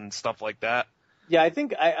combos and stuff like that. Yeah, I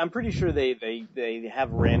think I'm pretty sure they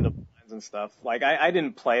have random lines and stuff. Like I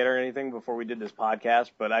didn't play it or anything before we did this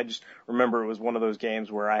podcast, but I just remember it was one of those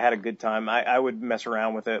games where I had a good time. I would mess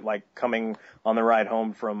around with it, like coming on the ride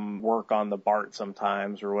home from work on the BART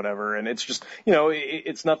sometimes or whatever. And it's just,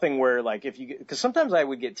 it's nothing where like because sometimes I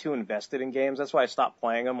would get too invested in games. That's why I stopped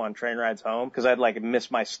playing them on train rides home, because I'd like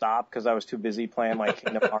miss my stop because I was too busy playing like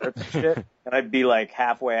Kingdom Hearts and shit. And I'd be like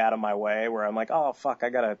halfway out of my way where I'm like, oh fuck, I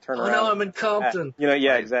gotta turn around. Oh no, I'm in Compton.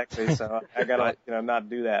 Yeah, exactly. So I gotta, not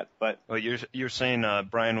do that. But well, you're saying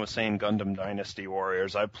Brian was saying Gundam Dynasty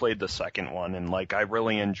Warriors. I played the second one, and like I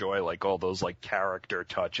really enjoy like all those like character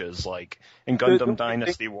touches, like in Gundam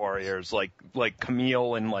Dynasty Warriors, like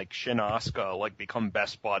Camille and like Shin Asuka like become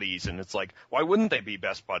best buddies, and it's like, why wouldn't they be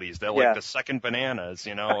best buddies? They're like the second bananas,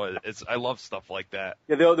 I love stuff like that.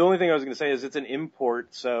 Yeah, the only thing I was gonna say is it's an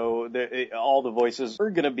import, so all the voices are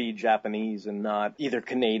gonna be Japanese and not either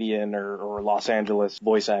Canadian or Los Angeles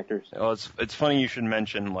voice actors. Well, it's funny you should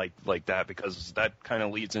mention like that, because that kind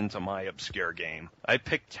of leads into my obscure game. I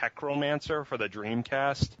picked Techromancer for the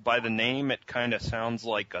Dreamcast. By the name, it kind of sounds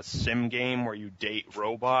like a sim game where you date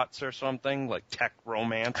robots or something, like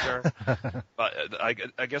Techromancer. But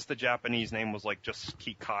I guess the Japanese name was like just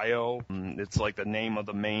Kikayo. It's like the name of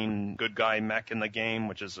the main good guy mech in the game,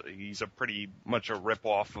 he's a pretty much a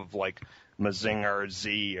rip-off of like Mazinger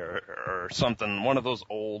Z or something, one of those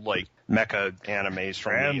old like mecha animes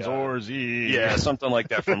from Transor Z. Yeah, something like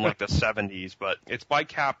that from like the 70s. But it's by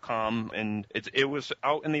Capcom, and it was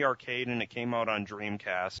out in the arcade, and it came out on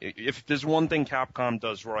Dreamcast. If there's one thing Capcom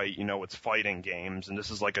does right, it's fighting games, and this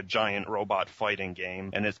is like a giant robot fighting game,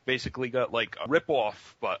 and it's basically got like a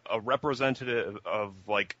rip-off, but a representative of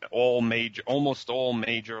like almost all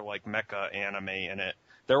major like mecha anime in it.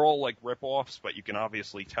 They're all like rip-offs, but you can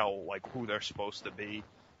obviously tell like who they're supposed to be.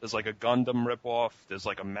 There's like a Gundam rip-off, there's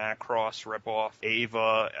like a Macross rip-off,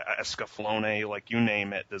 Ava, Escaflowne, like you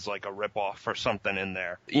name it, there's like a rip-off or something in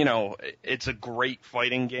there. It's a great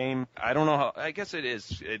fighting game. I don't know how, I guess it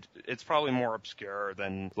is. It's probably more obscure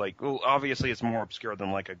than obviously it's more obscure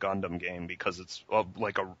than like a Gundam game because it's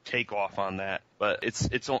like a takeoff on that. But it's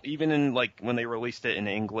even in like when they released it in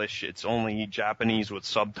English, it's only Japanese with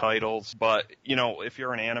subtitles. But if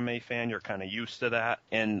you're an anime fan, you're kind of used to that.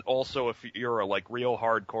 And also if you're a like real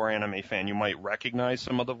hardcore anime fan, you might recognize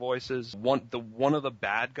some of the voices. One of the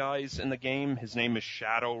bad guys in the game, his name is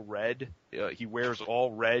Shadow Red. He wears all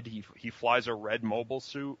red. He flies a red mobile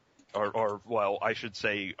suit, or well, I should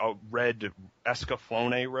say a red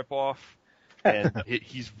Escaflowne ripoff. And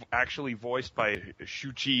he's actually voiced by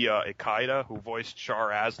Shuichi Ikeda, who voiced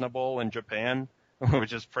Char Aznable in Japan,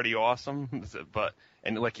 which is pretty awesome.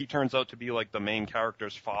 And like he turns out to be like the main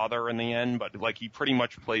character's father in the end, but like he pretty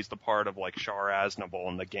much plays the part of like Char Aznable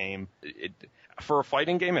in the game. For a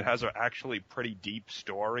fighting game, it has a actually pretty deep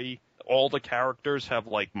story. All the characters have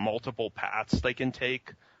like multiple paths they can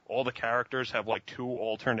take. All the characters have like 2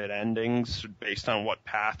 alternate endings based on what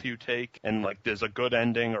path you take, and like there's a good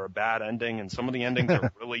ending or a bad ending, and some of the endings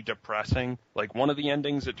are really depressing. Like one of the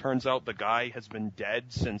endings, it turns out the guy has been dead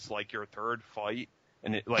since like your 3rd fight,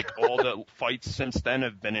 And all the fights since then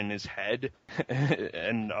have been in his head.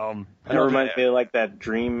 And it reminds me of like that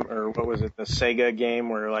Dream, or what was it, the Sega game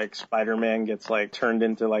where like Spider-Man gets like turned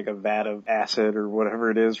into like a vat of acid or whatever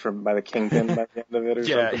it is by the Kingpin by the end of it or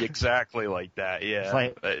something. Yeah, exactly like that. Yeah,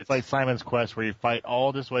 it's like Simon's Quest, where you fight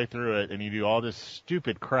all this way through it and you do all this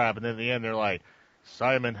stupid crap, and then at the end they're like,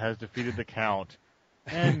 Simon has defeated the Count,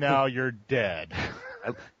 and now you're dead.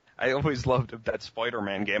 I always loved that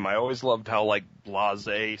Spider-Man game. I always loved how, like,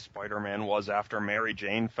 blasé Spider-Man was after Mary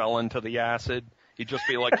Jane fell into the acid. He'd just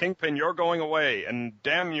be like, Kingpin, you're going away, and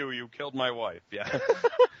damn you, you killed my wife. Yeah.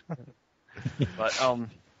 But,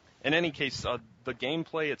 in any case, the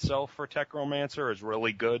gameplay itself for Techromancer is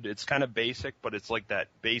really good. It's kind of basic, but it's like that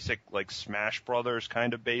basic, like, Smash Brothers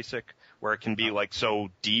kind of basic, where it can be, like, so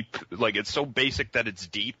deep. Like, it's so basic that it's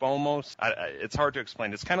deep, almost. It's hard to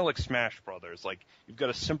explain. It's kind of like Smash Brothers. Like, you've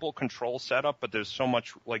got a simple control setup, but there's so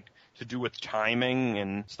much, like, to do with timing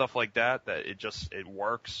and stuff like that it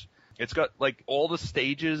works. It's got, like, all the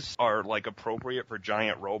stages are, like, appropriate for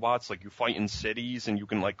giant robots. Like, you fight in cities, and you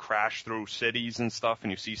can, like, crash through cities and stuff, and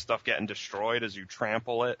you see stuff getting destroyed as you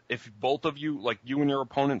trample it. If both of you, like, you and your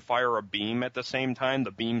opponent fire a beam at the same time,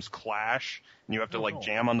 the beams clash, and you have to, like,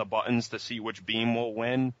 jam on the buttons to see which beam will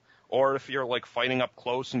win. Or if you're, like, fighting up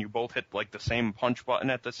close and you both hit, like, the same punch button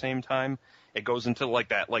at the same time, it goes into, like,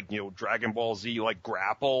 that, like, you know, Dragon Ball Z, like,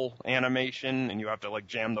 grapple animation, and you have to, like,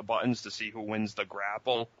 jam the buttons to see who wins the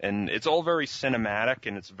grapple. And it's all very cinematic,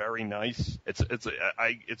 and it's very nice.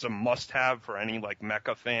 It's a must-have for any, like,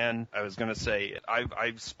 mecha fan. I was gonna say,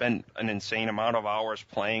 I've spent an insane amount of hours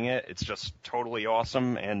playing it. It's just totally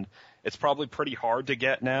awesome, and it's probably pretty hard to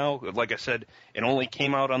get now. Like I said, it only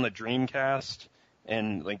came out on the Dreamcast.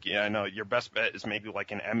 And, like, yeah, I know your best bet is maybe,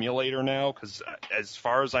 like, an emulator now, because as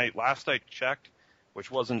far as last I checked,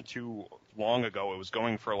 which wasn't too long ago, it was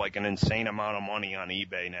going for, like, an insane amount of money on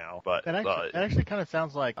eBay now. But that actually kind of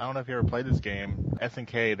sounds like, I don't know if you ever played this game,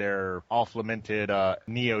 SNK, their oft-lamented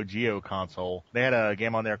Neo Geo console. They had a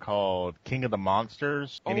game on there called King of the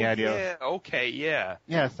Monsters. Any idea? Yeah, okay, yeah.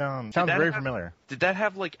 Yeah, sounds very familiar. Did that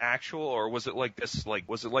have, like, actual, or was it like this, like,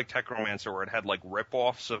 was it like Techromancer where it had, like,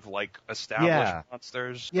 rip-offs of, like, established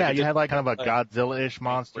monsters? Yeah, like, you had, like, kind of a Godzilla-ish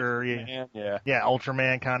monster. Yeah,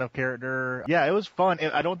 Ultraman kind of character. Yeah, it was fun.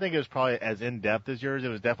 I don't think it was probably as in-depth as yours. It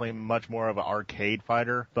was definitely much more of an arcade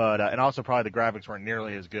fighter, but, and also probably the graphics weren't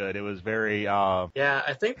nearly as good. It was very, Yeah,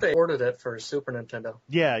 I think they ported it for Super Nintendo.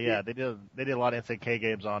 Yeah, they did a lot of SNK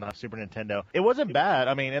games on Super Nintendo. It wasn't bad.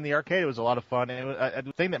 I mean, in the arcade, it was a lot of fun. And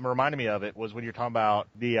the thing that reminded me of it was when you're talking about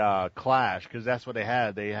the Clash, because that's what they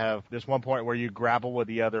had. They have this one point where you grapple with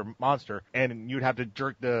the other monster, and you'd have to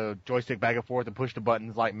jerk the joystick back and forth and push the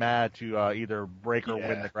buttons like mad to either break or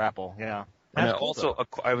win the grapple. Yeah. And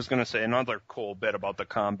I was going to say another cool bit about the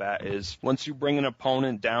combat is once you bring an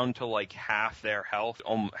opponent down to like half their health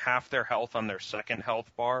on their second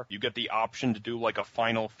health bar, you get the option to do like a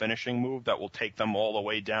final finishing move that will take them all the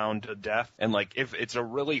way down to death. And like if it's a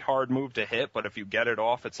really hard move to hit, but if you get it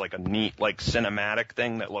off, it's like a neat like cinematic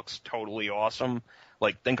thing that looks totally awesome.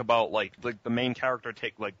 Like, think about, like the main character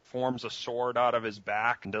forms a sword out of his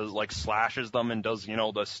back and does, like, slashes them and does, you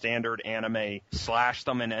know, the standard anime slash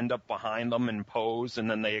them and end up behind them and pose and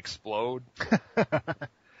then they explode.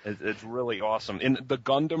 It's really awesome. In the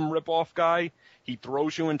Gundam ripoff guy, he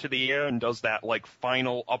throws you into the air and does that, like,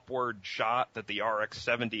 final upward shot that the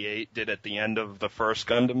RX-78 did at the end of the first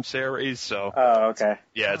Gundam series, so... Oh, okay.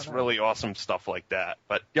 Yeah, it's really awesome stuff like that.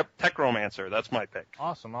 But, yep, Techromancer, that's my pick.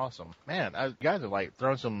 Awesome. Man, you guys have, like,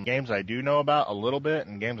 thrown some games I do know about a little bit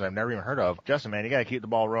and games I've never even heard of. Justin, man, you gotta keep the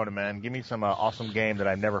ball rolling, man. Give me some awesome game that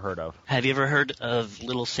I've never heard of. Have you ever heard of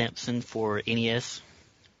Little Samson for NES?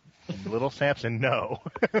 Little Samson, no.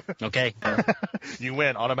 Okay. You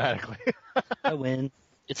win automatically. I win.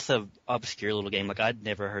 It's a obscure little game. Like, I'd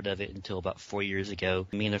never heard of it until about 4 years ago.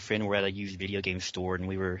 Me and a friend were at a used video game store,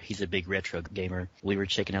 and he's a big retro gamer. We were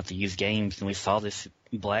checking out the used games, and we saw this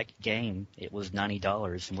black game. It was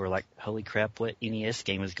 $90, and we're like, holy crap, what NES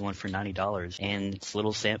game is going for $90? And it's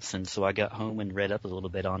Little Samson, so I got home and read up a little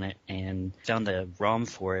bit on it, and found the ROM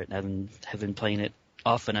for it, and have been playing it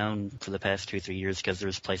off and on for the past 2 or 3 years because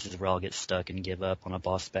there's places where I'll get stuck and give up on a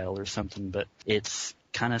boss battle or something, but it's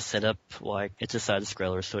kind of set up like it's a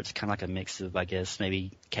side-scroller, so it's kind of like a mix of, I guess,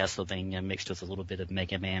 maybe Castlevania mixed with a little bit of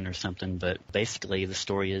Mega Man or something, but basically the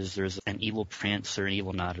story is there's an evil prince or an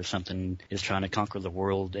evil knight or something is trying to conquer the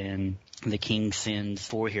world, and the king sends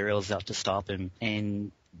 4 heroes out to stop him,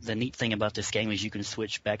 and the neat thing about this game is you can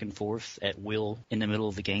switch back and forth at will in the middle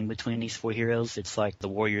of the game between these 4 heroes. It's like the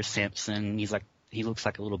warrior Samson, he looks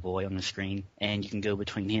like a little boy on the screen, and you can go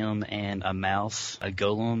between him and a mouse, a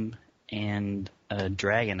golem, and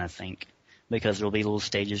dragon, I think, because there'll be little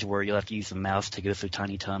stages where you'll have to use the mouse to go through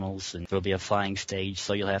tiny tunnels, and there'll be a flying stage,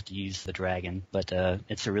 so you'll have to use the dragon. But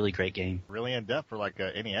it's a really great game. Really in depth for like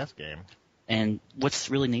a NES game. And what's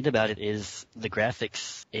really neat about it is the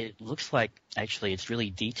graphics. It looks like, actually, it's really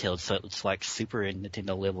detailed, so it's like Super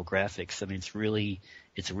Nintendo level graphics. I mean, it's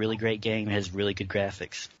a really great game. It has really good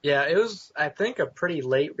graphics. Yeah, it was, I think, a pretty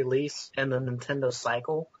late release in the Nintendo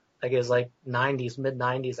cycle. Like, it was like 90s,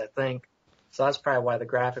 mid-90s, I think. So that's probably why the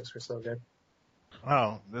graphics were so good.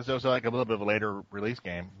 Oh, this is like a little bit of a later release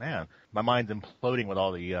game. Man, my mind's imploding with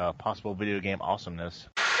all the possible video game awesomeness.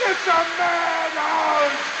 It's a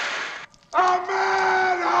madhouse! A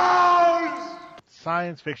madhouse!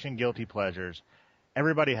 Science fiction guilty pleasures.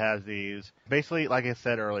 Everybody has these. Basically, like I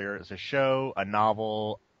said earlier, it's a show, a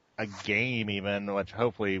novel, a game even, which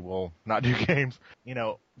hopefully will not do games. You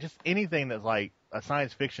know, just anything that's like a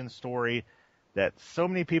science fiction story that so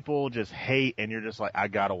many people just hate, and you're just like, I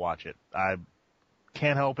gotta watch it. I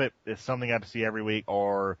can't help it. It's something I have to see every week,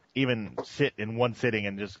 or even sit in one sitting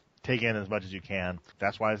and just take in as much as you can.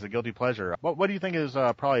 That's why it's a guilty pleasure. What do you think is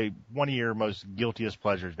probably one of your most guiltiest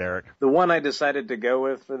pleasures, Derek? The one I decided to go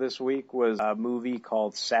with for this week was a movie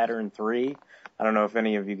called Saturn III. I don't know if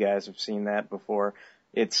any of you guys have seen that before.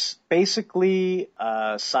 It's basically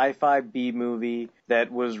a sci-fi B-movie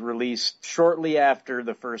that was released shortly after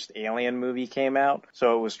the first Alien movie came out,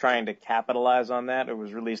 so it was trying to capitalize on that. It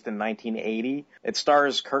was released in 1980. It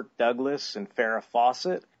stars Kirk Douglas and Farrah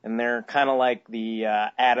Fawcett, and they're kind of like the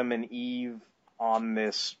Adam and Eve on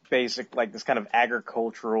this basic, like this kind of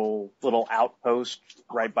agricultural little outpost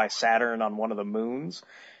right by Saturn on one of the moons.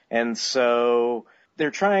 And so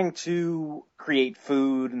they're trying to create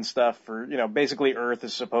food and stuff for, basically Earth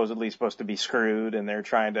is supposedly supposed to be screwed, and they're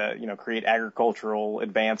trying to, create agricultural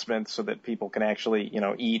advancements so that people can actually,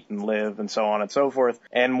 eat and live and so on and so forth.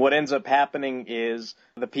 And what ends up happening is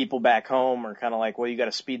the people back home are kind of like, well, you got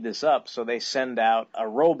to speed this up. So they send out a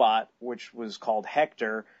robot, which was called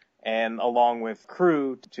Hector, and along with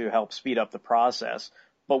crew to help speed up the process.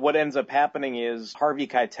 But what ends up happening is Harvey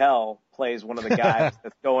Keitel plays one of the guys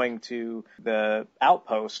that's going to the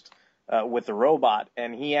outpost with the robot,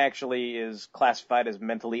 and he actually is classified as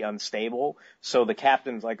mentally unstable. So the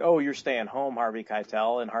captain's like, oh, you're staying home, Harvey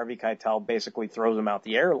Keitel, and Harvey Keitel basically throws him out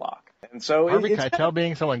the airlock. And so Harvey Keitel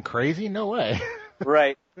being someone crazy? No way.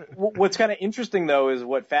 Right. What's kind of interesting, though, is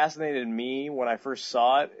what fascinated me when I first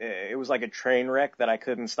saw it, it was like a train wreck that I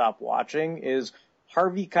couldn't stop watching, is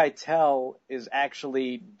Harvey Keitel is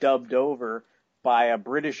actually dubbed over by a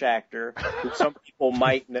British actor who some people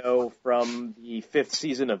might know from the 5th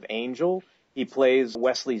season of Angel. He plays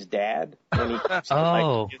Wesley's dad, and he keeps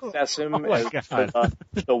assess him as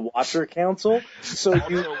the Watcher Council. So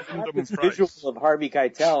you have this visual of Harvey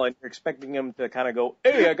Keitel, and you're expecting him to kind of go,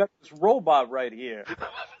 hey, I got this robot right here.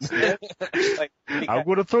 I'm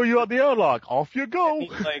going to throw you out the airlock. Off you go.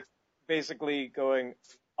 He's like basically going,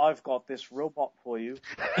 I've got this robot for you.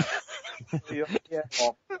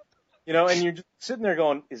 And you're just sitting there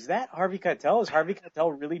going, is that Harvey Keitel? Is Harvey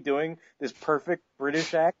Keitel really doing this perfect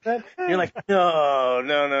British accent? And you're like,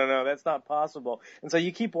 no, that's not possible. And so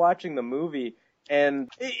you keep watching the movie, and,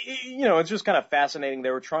 it's just kind of fascinating. They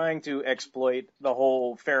were trying to exploit the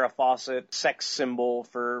whole Farrah Fawcett sex symbol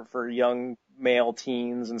for young male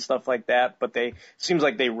teens and stuff like that, but seems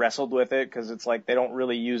like they wrestled with it because it's like they don't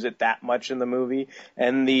really use it that much in the movie.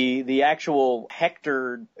 And the actual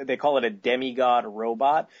Hector, they call it a demigod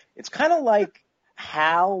robot. It's kind of like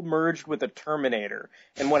Hal merged with a Terminator.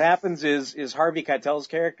 And what happens is Harvey Keitel's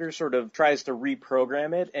character sort of tries to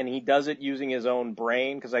reprogram it, and he does it using his own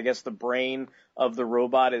brain, because I guess the brain of the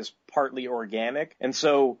robot is partly organic. And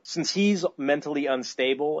so since he's mentally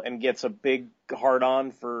unstable and gets a big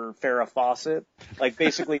hard-on for Farrah Fawcett, like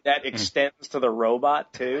basically that extends to the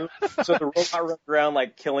robot too. So the robot runs around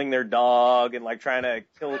like killing their dog and like trying to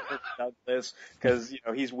kill Kirk Douglas because,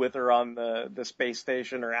 he's with her on the space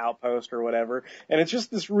station or outpost or whatever. And it's just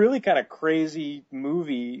this really kind of crazy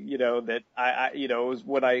movie, that it was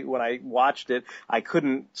when I watched it, I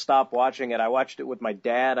couldn't stop watching it. I watched it with my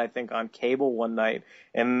dad, I think, on cable one night,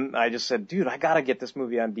 and I just said, dude, I gotta get this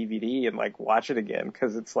movie on DVD and like watch it again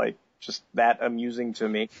because it's like just that amusing to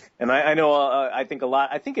me. And I know, I think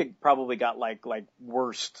it probably got like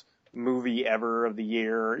worst movie ever of the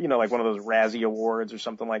year, like one of those Razzie Awards or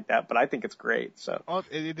something like that, but I think it's great. So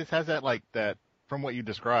it just has that from what you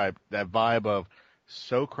described, that vibe of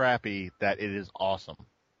so crappy that it is awesome.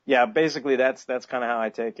 Yeah, basically that's kind of how I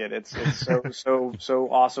take it. It's so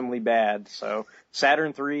awesomely bad. So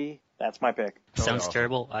Saturn III, that's my pick. Sounds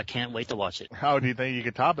terrible. I can't wait to watch it. How do you think you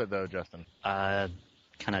could top it though, Justin?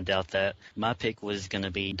 kind of doubt that. My pick was going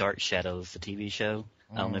to be Dark Shadows, the TV show.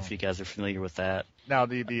 I don't know if you guys are familiar with that. Now,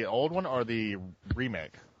 the old one or the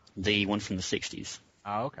remake? The one from the 60s.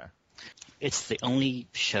 Oh, okay. It's the only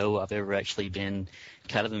show I've ever actually been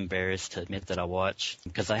kind of embarrassed to admit that I watch,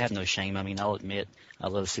 because I have no shame. I mean, I'll admit I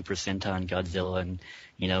love Super Sentai and Godzilla and,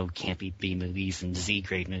 campy B movies and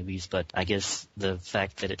Z-grade movies, but I guess the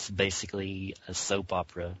fact that it's basically a soap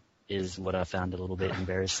opera is what I found a little bit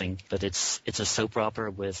embarrassing. But it's a soap opera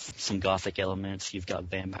with some gothic elements. You've got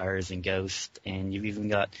vampires and ghosts, and you've even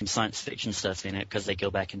got some science fiction stuff in it, because they go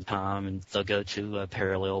back in time and they'll go to a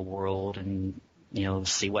parallel world and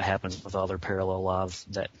see what happens with all their parallel lives,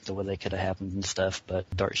 the way they could have happened and stuff.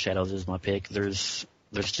 But Dark Shadows is my pick. There's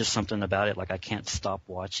just something about it, like I can't stop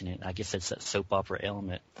watching it. I guess it's that soap opera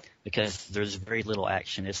element, because there's very little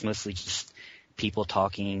action. It's mostly just people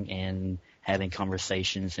talking and having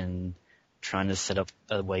conversations and trying to set up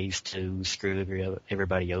ways to screw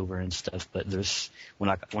everybody over and stuff. But when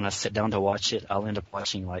I sit down to watch it, I'll end up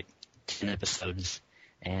watching like 10 episodes,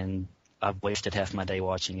 and I've wasted half my day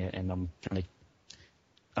watching it, and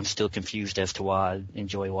I'm still confused as to why I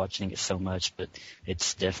enjoy watching it so much, but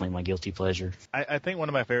it's definitely my guilty pleasure. I think one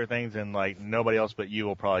of my favorite things, and like nobody else but you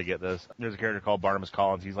will probably get this, there's a character called Barnabas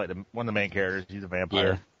Collins. He's like one of the main characters. He's a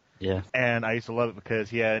vampire. Yeah. And I used to love it because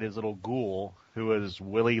he had his little ghoul who was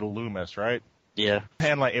Willie Loomis, right? Yeah.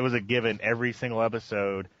 And like it was a given every single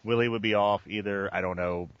episode. Willie would be off either, I don't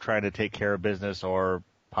know, trying to take care of business or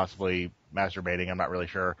possibly masturbating. I'm not really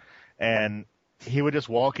sure. And he would just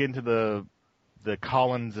walk into the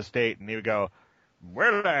Collins estate and he would go,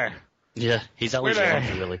 Willie! Yeah, he's always yelling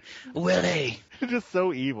for Willie. Willie! Just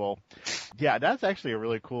so evil. Yeah, that's actually a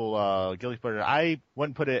really cool guilty pleasure. I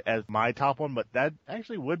wouldn't put it as my top one, but that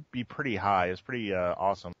actually would be pretty high. It's pretty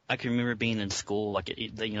awesome. I can remember being in school, like,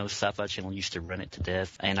 Sci-Fi Channel used to run it to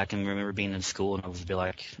death, and I can remember being in school and I was be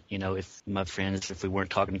like, if my friends, if we weren't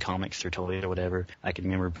talking comics or toys or whatever, I can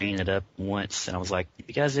remember bringing it up once, and I was like,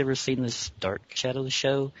 you guys ever seen this Dark Shadows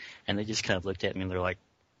show? And they just kind of looked at me and they're like,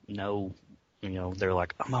 no. They're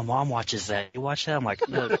like, oh, my mom watches that. You watch that? I'm like,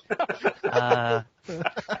 no.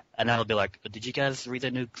 And I'll be like, did you guys read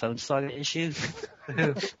the new Clone Saga issue?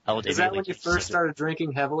 Is that when you first started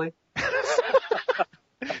drinking heavily?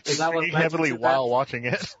 Is that what heavily while watching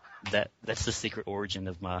it? That's the secret origin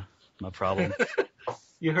of my problem.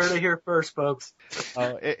 You heard it here first, folks.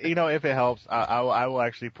 If it helps, I will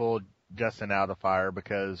actually pull Justin out of the fire,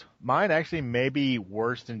 because mine actually may be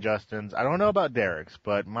worse than Justin's. I don't know about Derek's,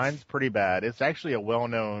 but mine's pretty bad. It's actually a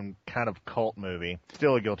well-known kind of cult movie.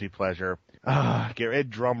 Still a guilty pleasure. Get ready,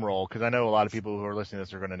 drum roll, because I know a lot of people who are listening to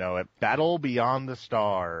this are going to know it. Battle Beyond the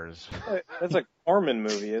Stars. That's a Corman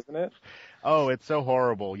movie, isn't it? Oh, it's so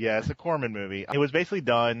horrible. Yeah, it's a Corman movie. It was basically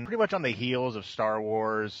done pretty much on the heels of Star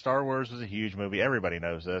Wars. Star Wars was a huge movie. Everybody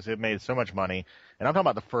knows this. It made so much money. And I'm talking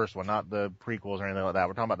about the first one, not the prequels or anything like that.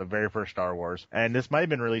 We're talking about the very first Star Wars. And this might have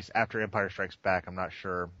been released after Empire Strikes Back. I'm not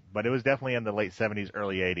sure. But it was definitely in the late 70s,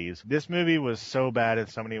 early 80s. This movie was so bad in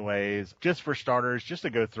so many ways. Just for starters, just to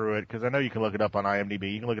go through it, because I know you can look it up on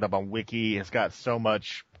IMDb. You can look it up on Wiki. It's got so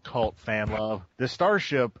much cult fan love. The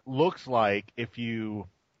starship looks like, if you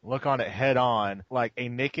look on it head on, like a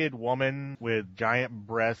naked woman with giant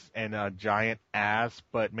breasts and a giant ass,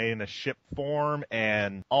 but made in a ship form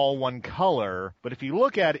and all one color. But if you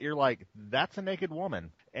look at it, you're like, that's a naked woman.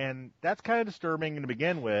 And that's kind of disturbing to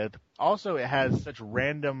begin with. Also, it has such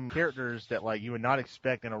random characters that like you would not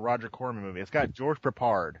expect in a Roger Corman movie. It's got George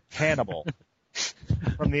Peppard, Hannibal,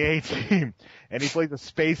 from the A-Team, and he plays a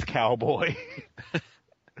space cowboy.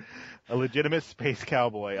 A legitimate space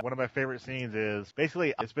cowboy. One of my favorite scenes is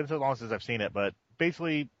basically, it's been so long since I've seen it, but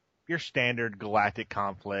basically your standard galactic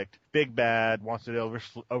conflict. Big bad wants to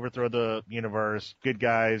overthrow the universe. Good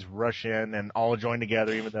guys rush in and all join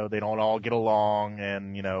together, even though they don't all get along,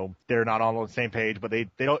 and they're not all on the same page, but they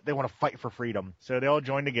want to fight for freedom. So they all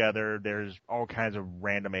join together. There's all kinds of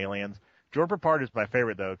random aliens. George Peppard is my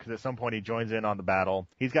favorite, though, because at some point he joins in on the battle.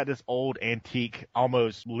 He's got this old, antique,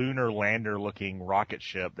 almost lunar lander-looking rocket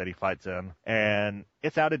ship that he fights in, and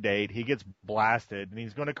it's out of date. He gets blasted, and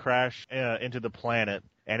he's going to crash into the planet.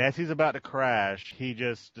 And as he's about to crash, he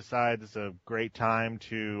just decides it's a great time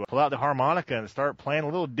to pull out the harmonica and start playing a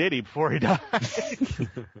little ditty before he dies.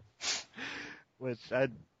 Which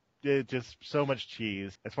just so much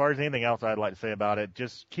cheese. As far as anything else I'd like to say about it,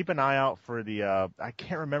 just keep an eye out for the, I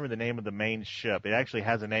can't remember the name of the main ship. It actually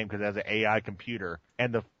has a name because it has an AI computer.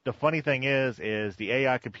 And the funny thing is the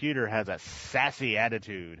AI computer has a sassy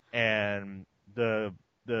attitude. And the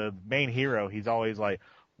main hero, he's always like,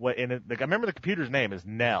 I remember the computer's name is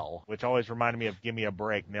Nell, which always reminded me of Give Me a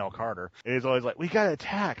Break, Nell Carter. It is always like, we gotta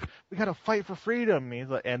attack, we gotta fight for freedom. And, he's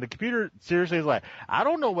like, and the computer seriously is like, I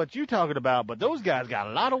don't know what you talking about, but those guys got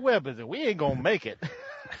a lot of weapons and we ain't gonna make it.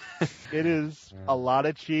 It is a lot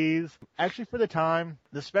of cheese. Actually, for the time,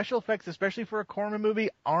 the special effects, especially for a Corman movie,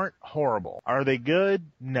 aren't horrible. Are they good?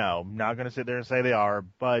 No. I'm not going to sit there and say they are,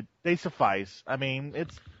 but they suffice. I mean,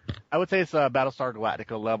 I would say it's Battlestar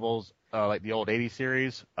Galactica levels, like the old 80s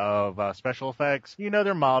series of special effects. You know,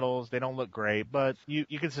 they're models. They don't look great, but you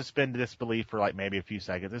can suspend disbelief for like maybe a few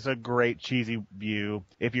seconds. It's a great cheesy view.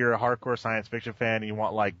 If you're a hardcore science fiction fan and you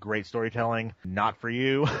want like great storytelling, not for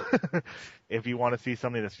you. If you want to see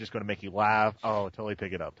something that's just going to make you laugh, oh, totally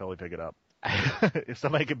pick it up. Totally pick it up. If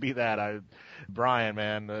somebody could beat that, Brian,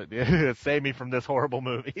 man, save me from this horrible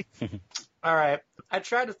movie. All right. I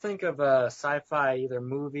tried to think of a sci-fi either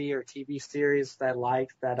movie or TV series that I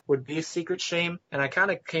liked that would be Secret Shame, and I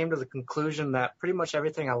kind of came to the conclusion that pretty much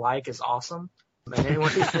everything I like is awesome, and anyone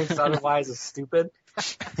who thinks otherwise is stupid.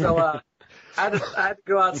 So I had to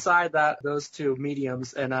go outside those two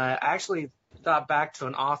mediums, and I actually thought back to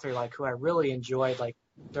an author like who I really enjoyed, like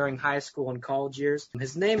during high school and college years.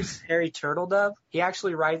 His name's Harry Turtledove. He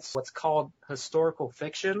actually writes what's called historical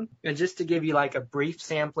fiction, and just to give you like a brief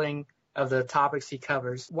sampling of the topics he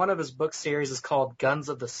covers. One of his book series is called Guns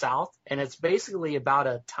of the South, and it's basically about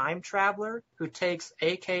a time traveler who takes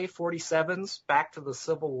AK-47s back to the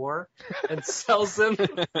Civil War and sells them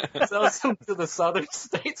to the southern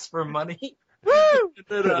states for money. Woo!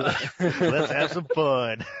 Let's have some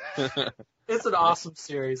fun. It's an awesome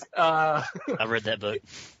series. I read that book.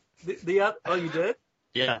 Oh, you did?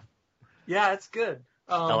 Yeah. Yeah, it's good.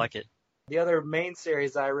 I like it. The other main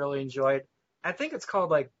series I really enjoyed, I think it's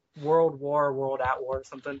called like World at War or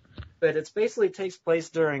something, but it's basically takes place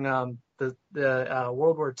during the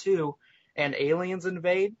World War II, and aliens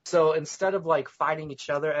invade. So instead of like fighting each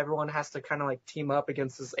other, everyone has to kind of like team up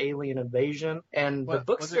against this alien invasion. And the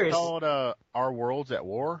book series was it called Our Worlds at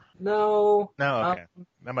War? No. No, okay.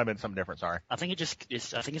 That might have been something different. Sorry. I think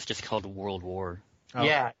it's just called World War. Oh.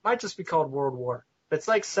 Yeah, it might just be called World War. It's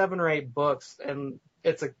like 7 or 8 books, and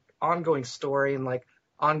it's an ongoing story and like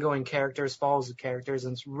ongoing characters, follows the characters,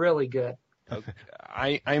 and it's really good. Okay.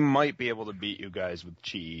 I might be able to beat you guys with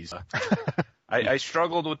cheese. I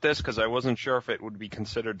struggled with this because I wasn't sure if it would be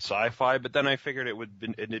considered sci-fi, but then I figured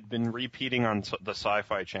it had been repeating on the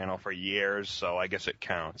Sci-Fi Channel for years, so I guess it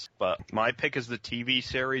counts. But my pick is the TV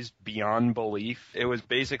series Beyond Belief. It was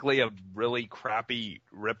basically a really crappy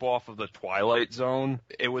ripoff of the Twilight Zone.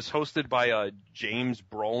 It was hosted by James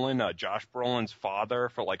Brolin, Josh Brolin's father,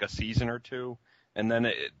 for like a season or two. And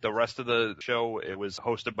then the rest of the show, it was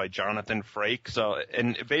hosted by Jonathan Frakes. So,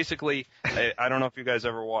 and basically, I don't know if you guys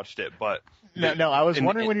ever watched it, but... No, I was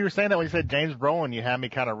wondering when you were saying that, when you said James Brolin, you had me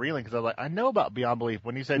kind of reeling, because I was like, I know about Beyond Belief.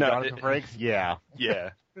 When you said Jonathan Frakes, yeah. Yeah.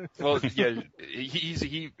 Well, yeah,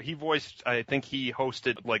 he voiced, I think he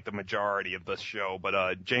hosted like the majority of the show,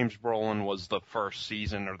 but James Brolin was the first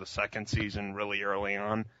season or the second season really early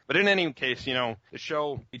on. But in any case, you know, the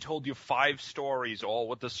show, he told you 5 stories, all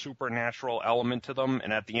with the supernatural element to them,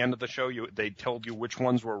 and at the end of the show, they told you which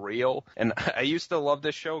ones were real. And I used to love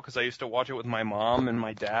this show because I used to watch it with my mom and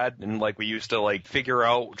my dad, and like we used to like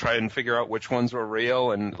try and figure out which ones were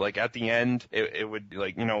real, and like at the end, it would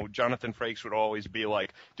like, you know, Jonathan Frakes would always be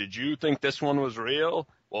like, did you think this one was real?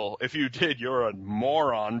 Well, if you did, you're a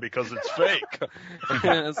moron because it's fake.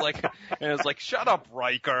 And it's like, shut up,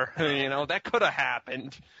 Riker. You know, that could have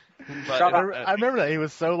happened. But, I remember that he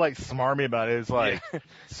was so like smarmy about it. It's like,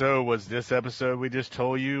 so was this episode we just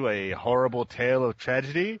told you a horrible tale of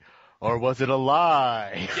tragedy? Or was it a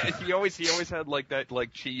lie? Yeah, he always had like that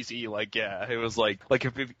like cheesy like, yeah, it was like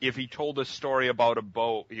if he told a story about a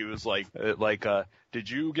boat, he was like did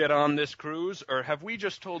you get on this cruise, or have we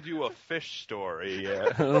just told you a fish story?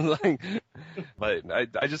 Yeah. But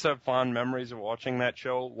I just have fond memories of watching that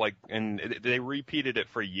show, like, and they repeated it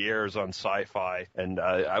for years on Sci-Fi, and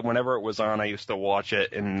whenever it was on, I used to watch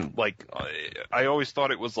it, and like I always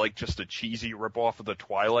thought it was like just a cheesy ripoff of the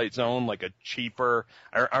Twilight Zone, like a cheaper.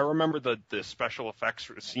 I remember the special effects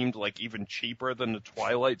seemed like even cheaper than the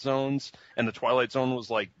Twilight Zones, and the Twilight Zone was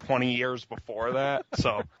like 20 years before that.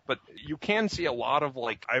 So, but you can see a lot of,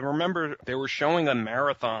 like, I remember they were showing a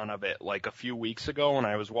marathon of it, like, a few weeks ago, and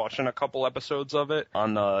I was watching a couple episodes of it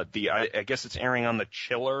on I guess it's airing on the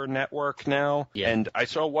Chiller network now. Yeah. And I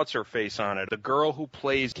saw what's-her-face on it. The girl who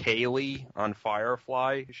plays Kaylee on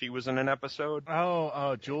Firefly, she was in an episode.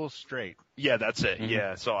 Oh, Jules Strait. Yeah, that's it. Mm-hmm.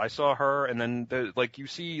 Yeah, so I saw her, and then you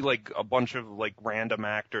see like a bunch of like random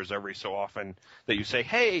actors every so often that you say,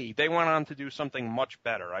 hey, they went on to do something much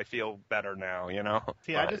better. I feel better now, you know.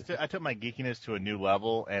 See, I took my geekiness to a new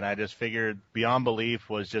level, and I just figured Beyond Belief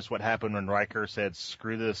was just what happened when Riker said,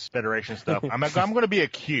 "Screw this Federation stuff. I'm going to be a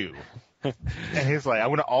Q." And he's like, "I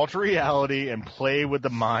want to alter reality and play with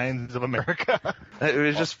the minds of America." It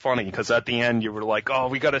was just funny because at the end you were like, "Oh,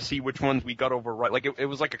 we got to see which ones we got over right." Like it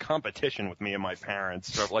was like a competition with me and my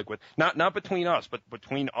parents, so like with not between us, but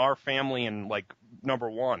between our family and like number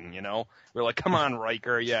one. You know, we're like, "Come on,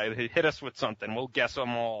 Riker, yeah, hit us with something. We'll guess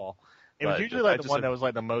them all." It was usually like the one that was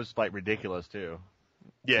like the most like ridiculous too.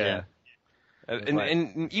 Yeah.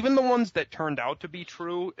 And even the ones that turned out to be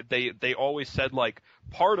true, they always said, like,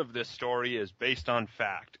 part of this story is based on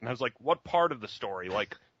fact. And I was like, what part of the story?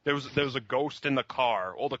 Like, there was a ghost in the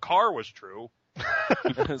car. Well, the car was true.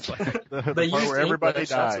 It's like, the part where everybody died.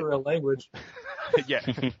 That's a real language. Yeah,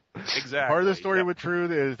 exactly. Part of the story with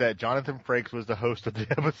truth is that Jonathan Frakes was the host of the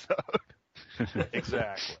episode.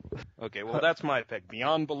 Exactly. Okay, well, that's my pick.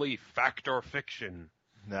 Beyond Belief, fact or fiction.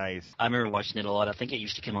 Nice. I remember watching it a lot. I think it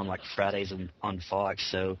used to come on like Fridays on Fox.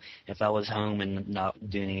 So if I was home and not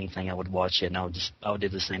doing anything, I would watch it, and I would do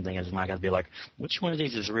the same thing as Mike. I'd be like, which one of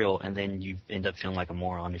these is real? And then you end up feeling like a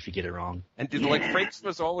moron if you get it wrong. And like Frakes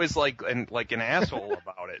was always like an asshole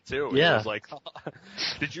about it too. Yeah. It was like,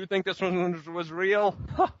 did you think this one was real?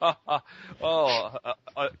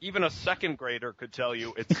 Even a second grader could tell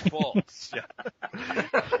you it's false. Yeah.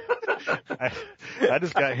 I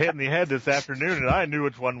just got hit in the head this afternoon, and I knew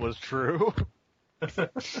which one was true.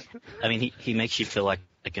 I mean, he makes you feel like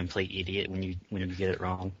a complete idiot when you get it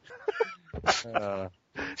wrong.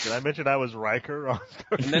 Did I mention I was Riker?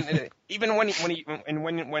 And then even when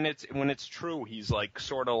it's true, he's like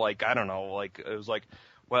sort of like, I don't know, like it was like,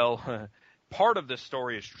 well. Part of this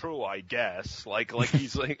story is true, I guess. Like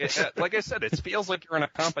he's like I said, it feels like you're in a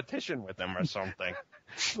competition with him or something.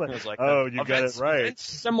 It's like, oh, you got it right. Events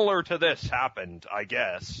similar to this happened, I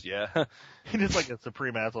guess. Yeah. He just like a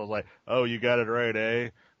supreme asshole. Like, oh, you got it right, eh?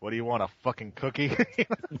 What do you want, a fucking cookie?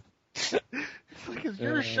 It's like, it's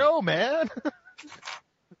your show, man.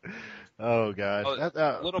 Oh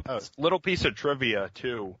gosh. Little piece of trivia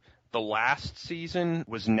too. The last season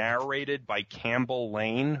was narrated by Campbell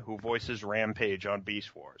Lane, who voices Rampage on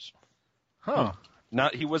Beast Wars. Huh.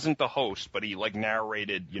 He wasn't the host, but he like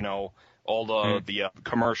narrated, you know, all the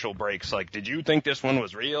commercial breaks. Like, did you think this one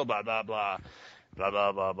was real? Blah blah blah, blah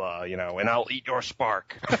blah blah blah. You know, and I'll eat your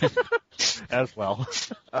spark. As well.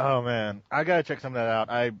 Oh man, I gotta check some of that out.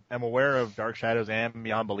 I am aware of Dark Shadows and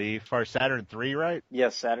Beyond Belief. As far as Saturn 3, right?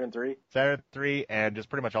 Yes, Saturn 3. Saturn 3, and just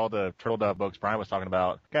pretty much all the Turtle Dove books Brian was talking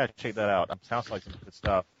about. Gotta check that out. Sounds like some good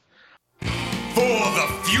stuff. For the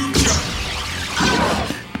future!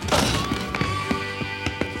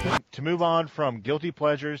 To move on from guilty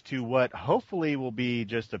pleasures to what hopefully will be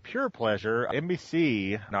just a pure pleasure,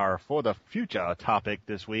 NBC, in our For the Future topic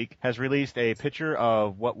this week, has released a picture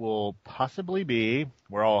of what will possibly be,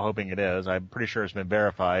 we're all hoping it is, I'm pretty sure it's been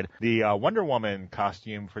verified, the Wonder Woman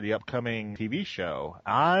costume for the upcoming TV show.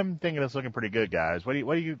 I'm thinking it's looking pretty good, guys. What do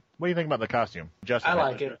you think about the costume? Justin, I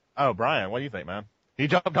like it. Oh, Brian, what do you think, man? He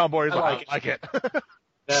jumped on board. He's like, I like it.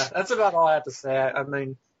 Yeah, that's about all I have to say. I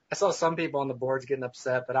mean, I saw some people on the boards getting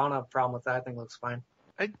upset, but I don't have a problem with that. I think it looks fine.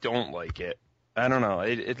 I don't like it. I don't know.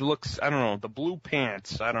 It looks, I don't know, the blue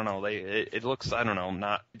pants, I don't know. It looks, I don't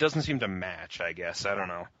know, it doesn't seem to match, I guess. I don't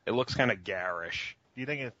know. It looks kind of garish. Do you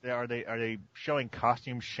think are they showing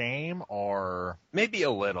costume shame or maybe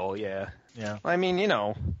a little? Yeah. Yeah. I mean, you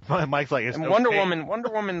know, Mike's like, it's and Wonder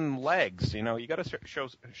Woman legs. You know, you got to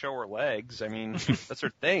show her legs. I mean, that's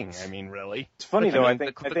her thing. I mean, really. It's funny though. I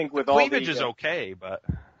think with all the cleavage is okay, but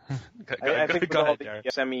I think with all the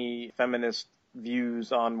semi-feminist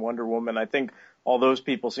views on Wonder Woman, I think all those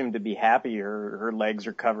people seem to be happy her legs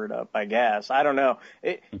are covered up, I guess. I don't know.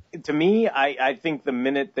 To me, I think the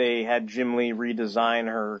minute they had Jim Lee redesign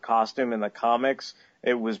her costume in the comics,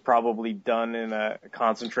 it was probably done in a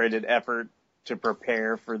concentrated effort to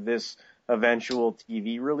prepare for this eventual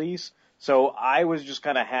TV release. So I was just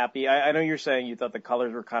kind of happy. I know you're saying you thought the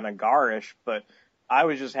colors were kind of garish, but I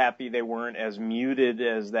was just happy they weren't as muted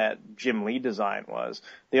as that Jim Lee design was.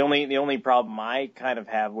 The only problem I kind of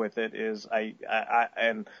have with it is I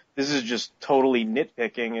and this is just totally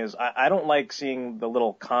nitpicking, is I don't like seeing the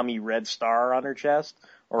little commie red star on her chest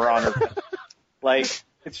or on her like.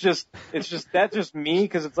 It's just that's just me,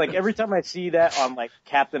 because it's like every time I see that on like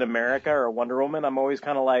Captain America or Wonder Woman, I'm always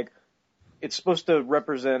kind of like, it's supposed to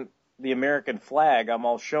represent the American flag. I'm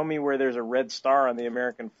all, show me where there's a red star on the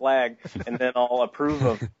American flag, and then I'll approve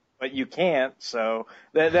of it. But you can't, so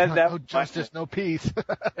that no justice, no peace.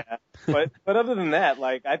 yeah. But other than that,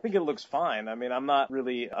 like, I think it looks fine. I mean, I'm not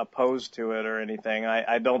really opposed to it or anything.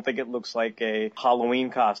 I don't think it looks like a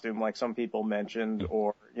Halloween costume like some people mentioned,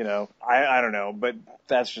 or, you know, I don't know, but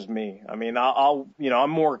that's just me. I mean, I'm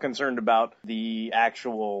more concerned about the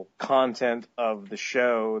actual content of the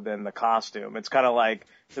show than the costume. It's kind of like,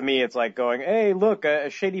 to me, it's like going, hey, look,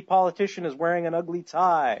 a shady politician is wearing an ugly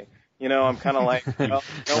tie. You know, I'm kind of like, well,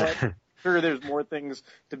 you know what? Sure, there's more things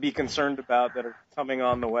to be concerned about that are coming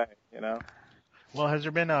on the way, you know? Well, has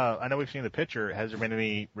there been, I know we've seen the picture, has there been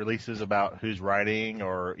any releases about who's writing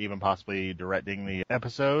or even possibly directing the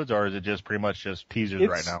episodes, or is it just pretty much just teasers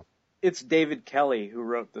right now? It's David Kelly who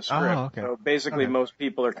wrote the script. Oh, okay. So basically most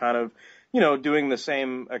people are kind of, you know, doing the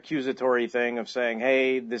same accusatory thing of saying,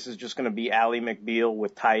 hey, this is just going to be Ally McBeal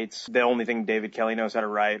with tights. The only thing David Kelly knows how to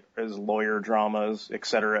write is lawyer dramas, et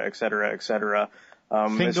cetera, et cetera, et cetera.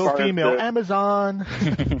 Single female Amazon.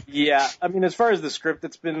 Yeah, I mean, as far as the script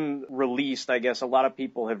that's been released, I guess a lot of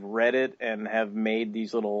people have read it and have made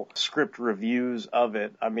these little script reviews of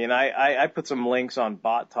it. I mean, I put some links on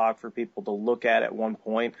Bot Talk for people to look at one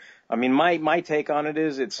point. I mean, my take on it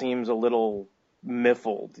is it seems a little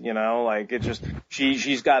miffled, you know, like it just,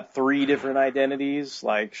 she's got 3 different identities.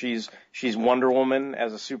 Like she's Wonder Woman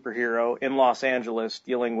as a superhero in Los Angeles,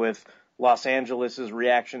 dealing with Los Angeles'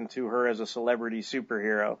 reaction to her as a celebrity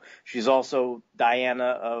superhero. She's also Diana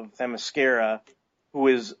of Themyscira, who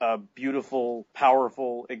is a beautiful,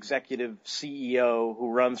 powerful executive CEO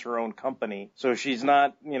who runs her own company. So she's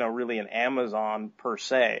not, you know, really an Amazon per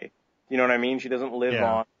se. You know what I mean? She doesn't live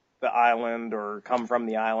on the island or come from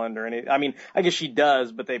the island or any. I mean, I guess she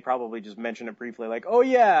does, but they probably just mention it briefly, like, oh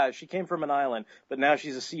yeah, she came from an island, but now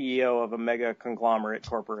she's a CEO of a mega conglomerate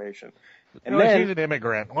corporation. And then she's an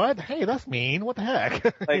immigrant. What? Hey, that's mean. What the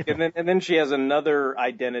heck? like, and then she has another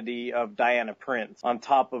identity of Diana Prince on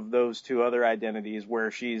top of those 2 other identities, where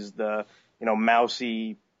she's the, you know,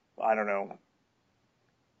 mousy, I don't know,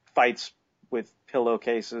 fights with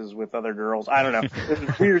pillowcases with other girls. I don't know.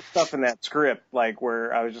 There's weird stuff in that script, like,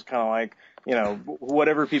 where I was just kind of like, you know,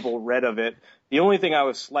 whatever people read of it. The only thing I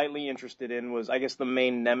was slightly interested in was, I guess the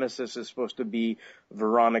main nemesis is supposed to be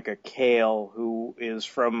Veronica Cale, who is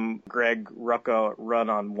from Greg Rucka run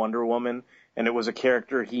on Wonder Woman, and it was a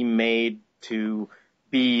character he made to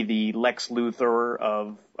be the Lex Luthor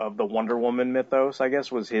of the Wonder Woman mythos, I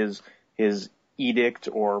guess, was his edict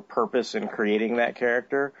or purpose in creating that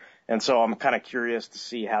character. And so I'm kind of curious to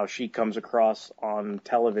see how she comes across on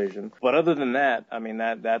television. But other than that, I mean,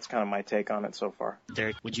 that's kind of my take on it so far.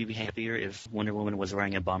 Derek, would you be happier if Wonder Woman was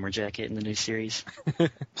wearing a bomber jacket in the new series?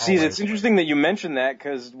 See, it's interesting that you mentioned that,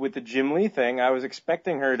 because with the Jim Lee thing, I was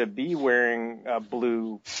expecting her to be wearing a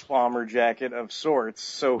blue bomber jacket of sorts.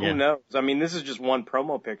 So who knows? I mean, this is just one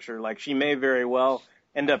promo picture. Like, she may very well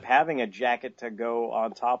end up having a jacket to go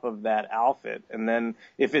on top of that outfit. And then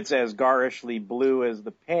if it's as garishly blue as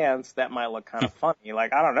the pants, that might look kind of funny.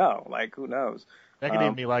 Like, I don't know. Like, who knows? That could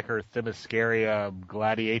even be like her Themyscira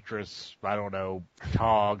gladiatrix, I don't know,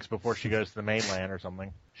 togs before she goes to the mainland or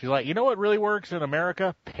something. She's like, you know what really works in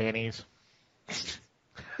America? Panties.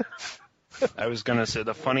 I was going to say,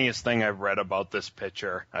 the funniest thing I've read about this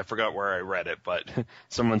picture, I forgot where I read it, but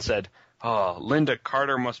someone said, oh, Linda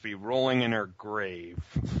Carter must be rolling in her grave.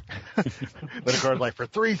 Linda Carter's like, for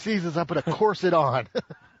 3 seasons I put a corset on.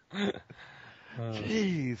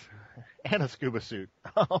 Jeez. And a scuba suit.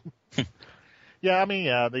 Yeah, I mean,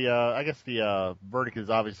 I guess the verdict is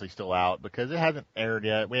obviously still out because it hasn't aired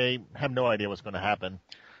yet. We have no idea what's going to happen.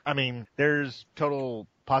 I mean, there's total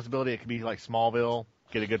possibility it could be like Smallville,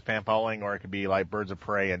 get a good fan following, or it could be like Birds of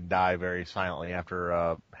Prey and die very silently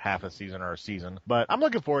after half a season or a season. But I'm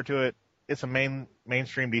looking forward to it. It's a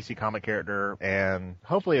mainstream DC comic character, and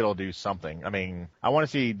hopefully it'll do something. I mean, I want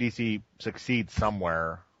to see DC succeed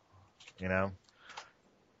somewhere, you know?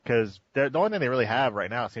 Because the only thing they really have right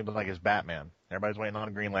now, it seems like, is Batman. Everybody's waiting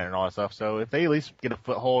on Green Lantern and all that stuff. So if they at least get a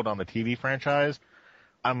foothold on the TV franchise,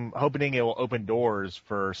 I'm hoping it will open doors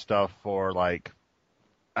for stuff for, like,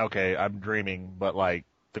 okay, I'm dreaming, but, like,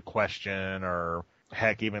 The Question or,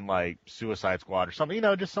 heck, even, like, Suicide Squad or something. You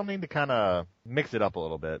know, just something to kind of mix it up a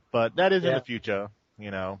little bit. But that is in the future.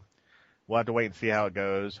 We'll have to wait and see how it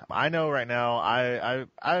goes. I know right now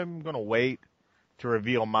I'm going to wait to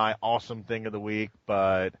reveal my awesome thing of the week,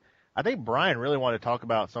 but I think Brian really wanted to talk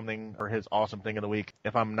about something for his awesome thing of the week,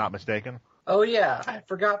 if I'm not mistaken. Oh yeah, I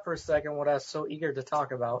forgot for a second what I was so eager to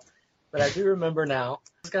talk about, but I do remember now.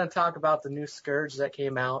 I was going to talk about the new Scourge that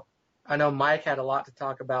came out. I know Mike had a lot to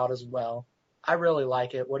talk about as well. I really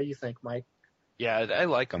like it. What do you think, Mike? Yeah, I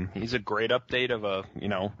like him. He's a great update of a,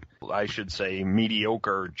 I should say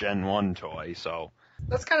mediocre Gen 1 toy, so.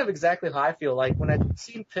 That's kind of exactly how I feel. Like, when I'd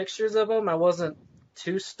seen pictures of him, I wasn't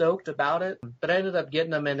too stoked about it, but I ended up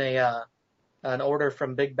getting him in an order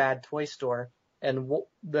from Big Bad Toy Store, and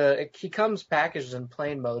he comes packaged in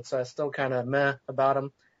plain mode, so I was still kind of meh about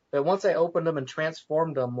him. But once I opened him and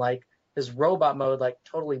transformed him, like, his robot mode, like,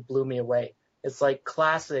 totally blew me away. It's like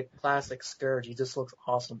classic Scourge. He just looks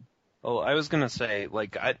awesome. Well, I was going to say,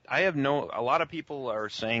 like, I have a lot of people are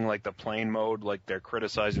saying, like, the plane mode, like, they're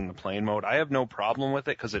criticizing the plane mode. I have no problem with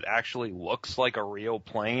it because it actually looks like a real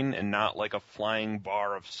plane and not like a flying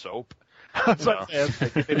bar of soap. It's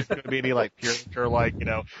going to be any, like, pure, like,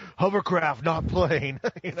 hovercraft, not plane.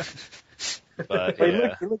 But,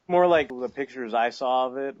 yeah. It looked more like the pictures I saw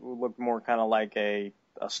of it looked more kind of like a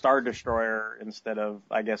Star Destroyer instead of,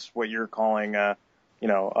 I guess, what you're calling a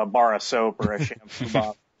bar of soap or a shampoo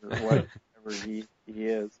box. Or whatever he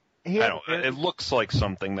is. It looks like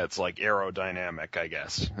something that's like aerodynamic, I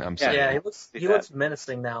guess. I'm saying. Yeah, he looks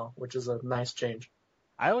menacing now, which is a nice change.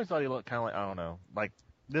 I always thought he looked kind of like, I don't know, like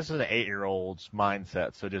this is an 8-year-old's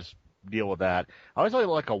mindset, so just deal with that. I always thought he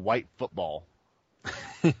looked like a white football.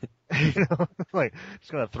 Like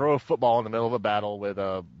just gonna throw a football in the middle of a battle with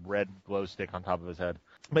a red glow stick on top of his head.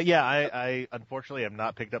 But yeah, I unfortunately have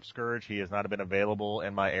not picked up Scourge. He has not been available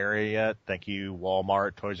in my area yet. Thank you,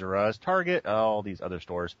 Walmart, Toys R Us, Target, all these other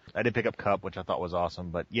stores. I did pick up Cup, which I thought was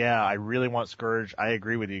awesome. But yeah, I really want Scourge. I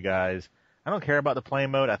agree with you guys. I don't care about the play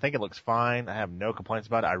mode. I think it looks fine. I have no complaints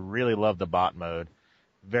about it. I really love the bot mode.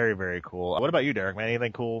 Very, very cool. What about you, Derek, man?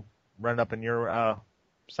 Anything cool running up in your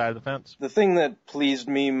side of the fence? The thing that pleased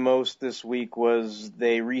me most this week was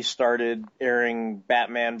they restarted airing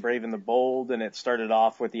Batman Brave and the Bold, and it started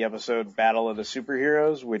off with the episode Battle of the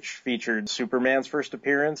Superheroes, which featured Superman's first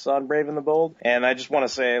appearance on Brave and the Bold. And I just want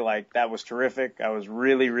to say, like, that was terrific. I was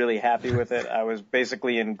really, really happy with it. I was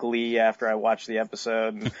basically in glee after I watched the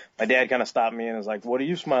episode. And my dad kind of stopped me and was like, "What are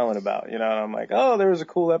you smiling about?" And I'm like, "Oh, there was a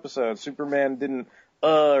cool episode. Superman didn't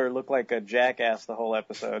or look like a jackass the whole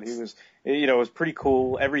episode. He was, it was pretty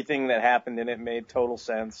cool. Everything that happened in it made total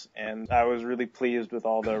sense, and I was really pleased with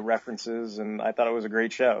all the references, and I thought it was a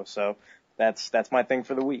great show. So that's my thing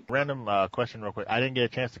for the week. Random question real quick. I didn't get a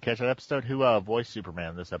chance to catch that episode. Who voiced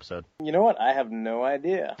Superman this episode? You know what? I have no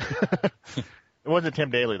idea. It wasn't Tim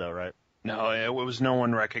Daly, though, right? No, it was no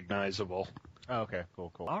one recognizable. Oh, okay,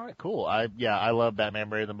 cool. All right, cool. I love Batman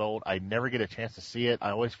Brave and the Bold. I never get a chance to see it.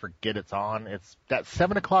 I always forget it's on. It's that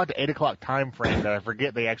 7 o'clock to 8 o'clock time frame that I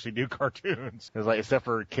forget they actually do cartoons. It's like, except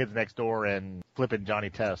for Kids Next Door and flipping Johnny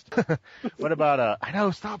Test. What about, I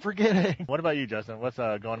know, stop forgetting. What about you, Justin? What's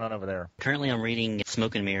going on over there? Currently I'm reading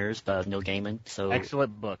Smoke and Mirrors by Neil Gaiman. So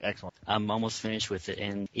excellent book, excellent. I'm almost finished with it,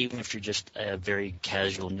 and even if you're just a very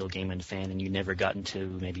casual Neil Gaiman fan and you never got into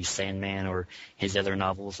maybe Sandman or his other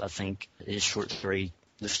novels, I think his short story,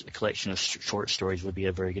 this collection of short stories would be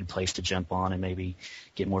a very good place to jump on and maybe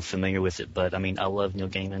get more familiar with it. But, I mean, I love Neil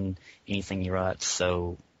Gaiman, anything he writes,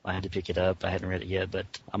 so I had to pick it up. I hadn't read it yet, but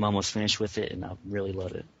I'm almost finished with it, and I really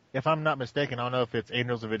love it. If I'm not mistaken, I don't know if it's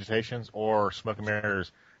Angels and Visitations or Smoke and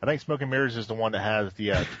Mirrors. I think Smoke and Mirrors is the one that has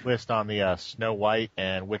the twist on the Snow White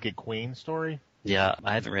and Wicked Queen story. Yeah,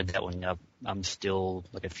 I haven't read that one. I'm still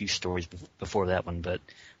like a few stories before that one, but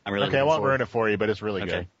I'm really okay. I won't ruin it for you, but it's really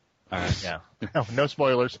good. All right. Yeah. No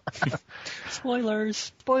spoilers.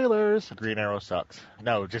 Spoilers. Green Arrow sucks.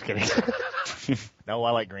 No, just kidding. No,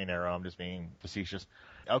 I like Green Arrow. I'm just being facetious.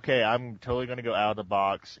 Okay, I'm totally going to go out of the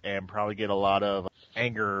box and probably get a lot of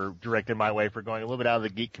anger directed my way for going a little bit out of the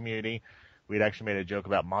geek community. We'd actually made a joke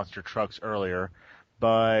about monster trucks earlier,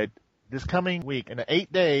 but this coming week, in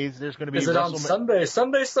 8 days, there's going to be... Is it on Sunday?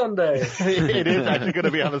 Sunday. It is actually going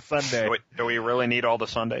to be on a Sunday. Do we really need all the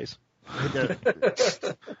Sundays?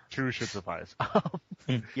 True should suffice.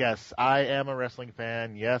 Yes, I am a wrestling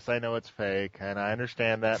fan. Yes, I know it's fake, and I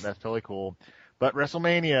understand that. That's totally cool. But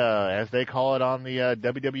WrestleMania, as they call it on the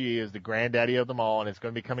WWE, is the granddaddy of them all, and it's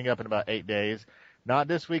going to be coming up in about 8 days. Not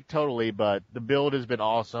this week totally, but the build has been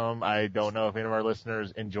awesome. I don't know if any of our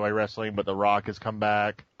listeners enjoy wrestling, but The Rock has come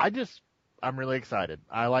back. I'm really excited.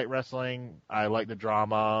 I like wrestling. I like the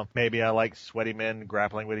drama. Maybe I like sweaty men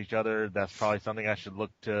grappling with each other. That's probably something I should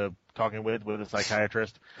look to talking with a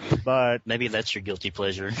psychiatrist. But maybe that's your guilty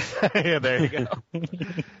pleasure. Yeah, there you go.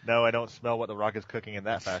 No, I don't smell what The Rock is cooking in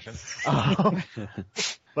that fashion.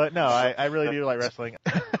 But no, I really do like wrestling.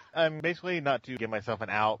 I'm basically not to give myself an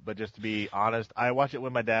out, but just to be honest. I watched it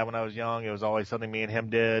with my dad when I was young. It was always something me and him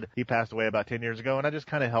did. He passed away about 10 years ago, and I just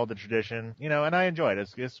kind of held the tradition, and I enjoyed it.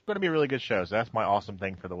 It's going to be a really good show, so that's my awesome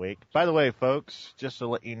thing for the week. By the way, folks, just to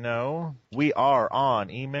let you know, we are on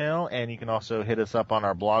email, and you can also hit us up on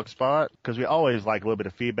our blog spot, because we always like a little bit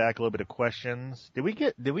of feedback, a little bit of questions. Did we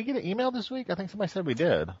get an email this week? I think somebody said we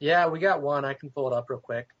did. Yeah, we got one. I can pull it up real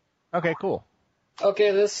quick. Okay, cool.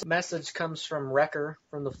 Okay, this message comes from Wrecker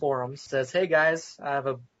from the forums. It says, hey guys, I have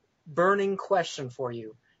a burning question for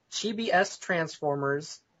you. Chibi S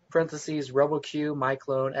Transformers, parentheses, RoboQ,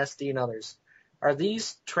 MyClone, SD, and others. Are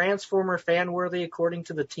these Transformer fan-worthy according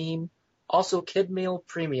to the team? Also, Kid Meal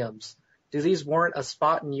premiums. Do these warrant a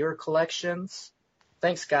spot in your collections?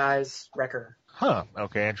 Thanks, guys. Wrecker. Huh.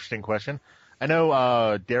 Okay, interesting question. I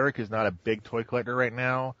know Derek is not a big toy collector right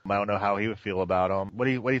now. I don't know how he would feel about them. What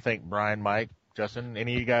do you think, Brian, Mike? Justin,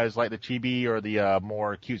 any of you guys like the chibi or the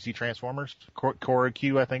more cutesy Transformers? Cora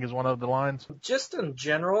Q, I think, is one of the lines. Just in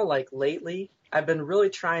general, like lately, I've been really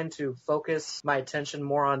trying to focus my attention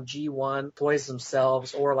more on G1 toys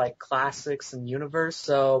themselves or like classics and universe.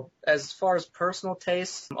 So as far as personal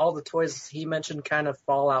taste, all the toys he mentioned kind of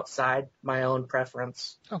fall outside my own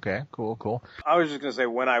preference. Okay, cool. I was just going to say,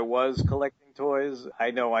 when I was collecting toys,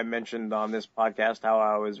 I know I mentioned on this podcast how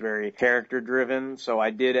I was very character driven, so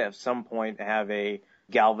I did at some point have a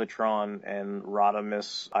Galvatron and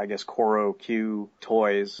Rodimus, I guess Koro Q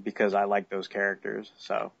toys because I like those characters.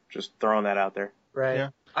 So just throwing that out there. Right. Yeah.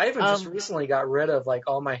 I even just recently got rid of like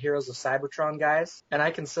all my Heroes of Cybertron guys, and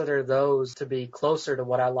I consider those to be closer to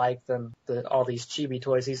what I like than all these chibi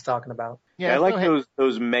toys he's talking about. Yeah, I like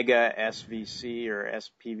those Mega SVC or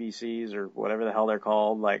SPVCs or whatever the hell they're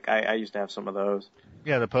called. Like I used to have some of those.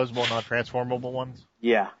 Yeah, the posable, non-transformable ones.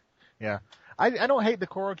 Yeah. I don't hate the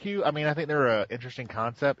Coral Q. I mean, I think they're an interesting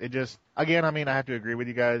concept. It just, again, I mean, I have to agree with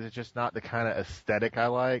you guys. It's just not the kind of aesthetic I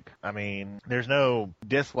like. I mean, there's no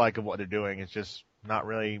dislike of what they're doing. It's just not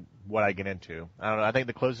really what I get into. I don't know. I think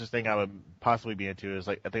the closest thing I would possibly be into is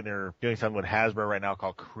like, I think they're doing something with Hasbro right now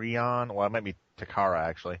called Creon. Well, it might be Takara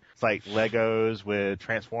actually. It's like Legos with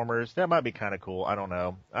Transformers. That might be kind of cool. I don't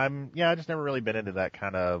know. I just never really been into that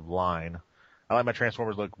kind of line. I like my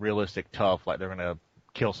Transformers look realistic, tough, like they're gonna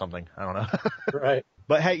kill something. I don't know. Right.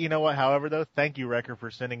 But hey, you know what? However, though, thank you, Wrecker,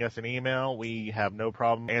 for sending us an email. We have no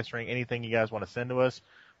problem answering anything you guys want to send to us.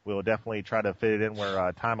 We'll definitely try to fit it in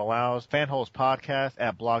where time allows. Fanholes Podcast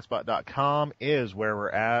at blogspot.com is where we're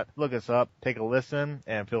at. Look us up, take a listen,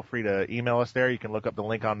 and feel free to email us there. You can look up the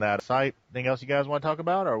link on that site. Anything else you guys want to talk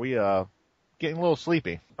about? Or are we getting a little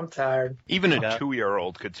sleepy? I'm tired. Even a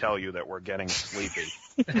 2-year-old could tell you that we're getting sleepy.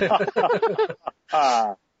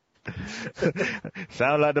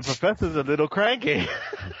 Sound like the professor's a little cranky.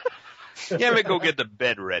 Yeah, but go get the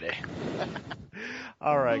bed ready.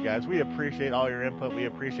 All right, guys. We appreciate all your input. We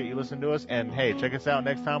appreciate you listening to us. And, hey, check us out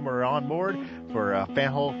next time we're on board for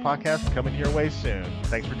Fanhole Podcast coming your way soon.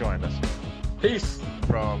 Thanks for joining us. Peace.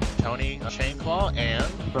 From Tony Chainclaw and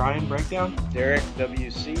Brian Breakdown, Derek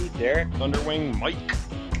WC, Derek Thunderwing, Mike,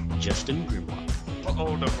 Justin Grimoire.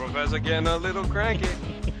 Uh-oh, the professor getting a little cranky.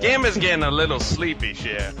 Gamma's getting a little sleepy,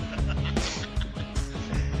 share.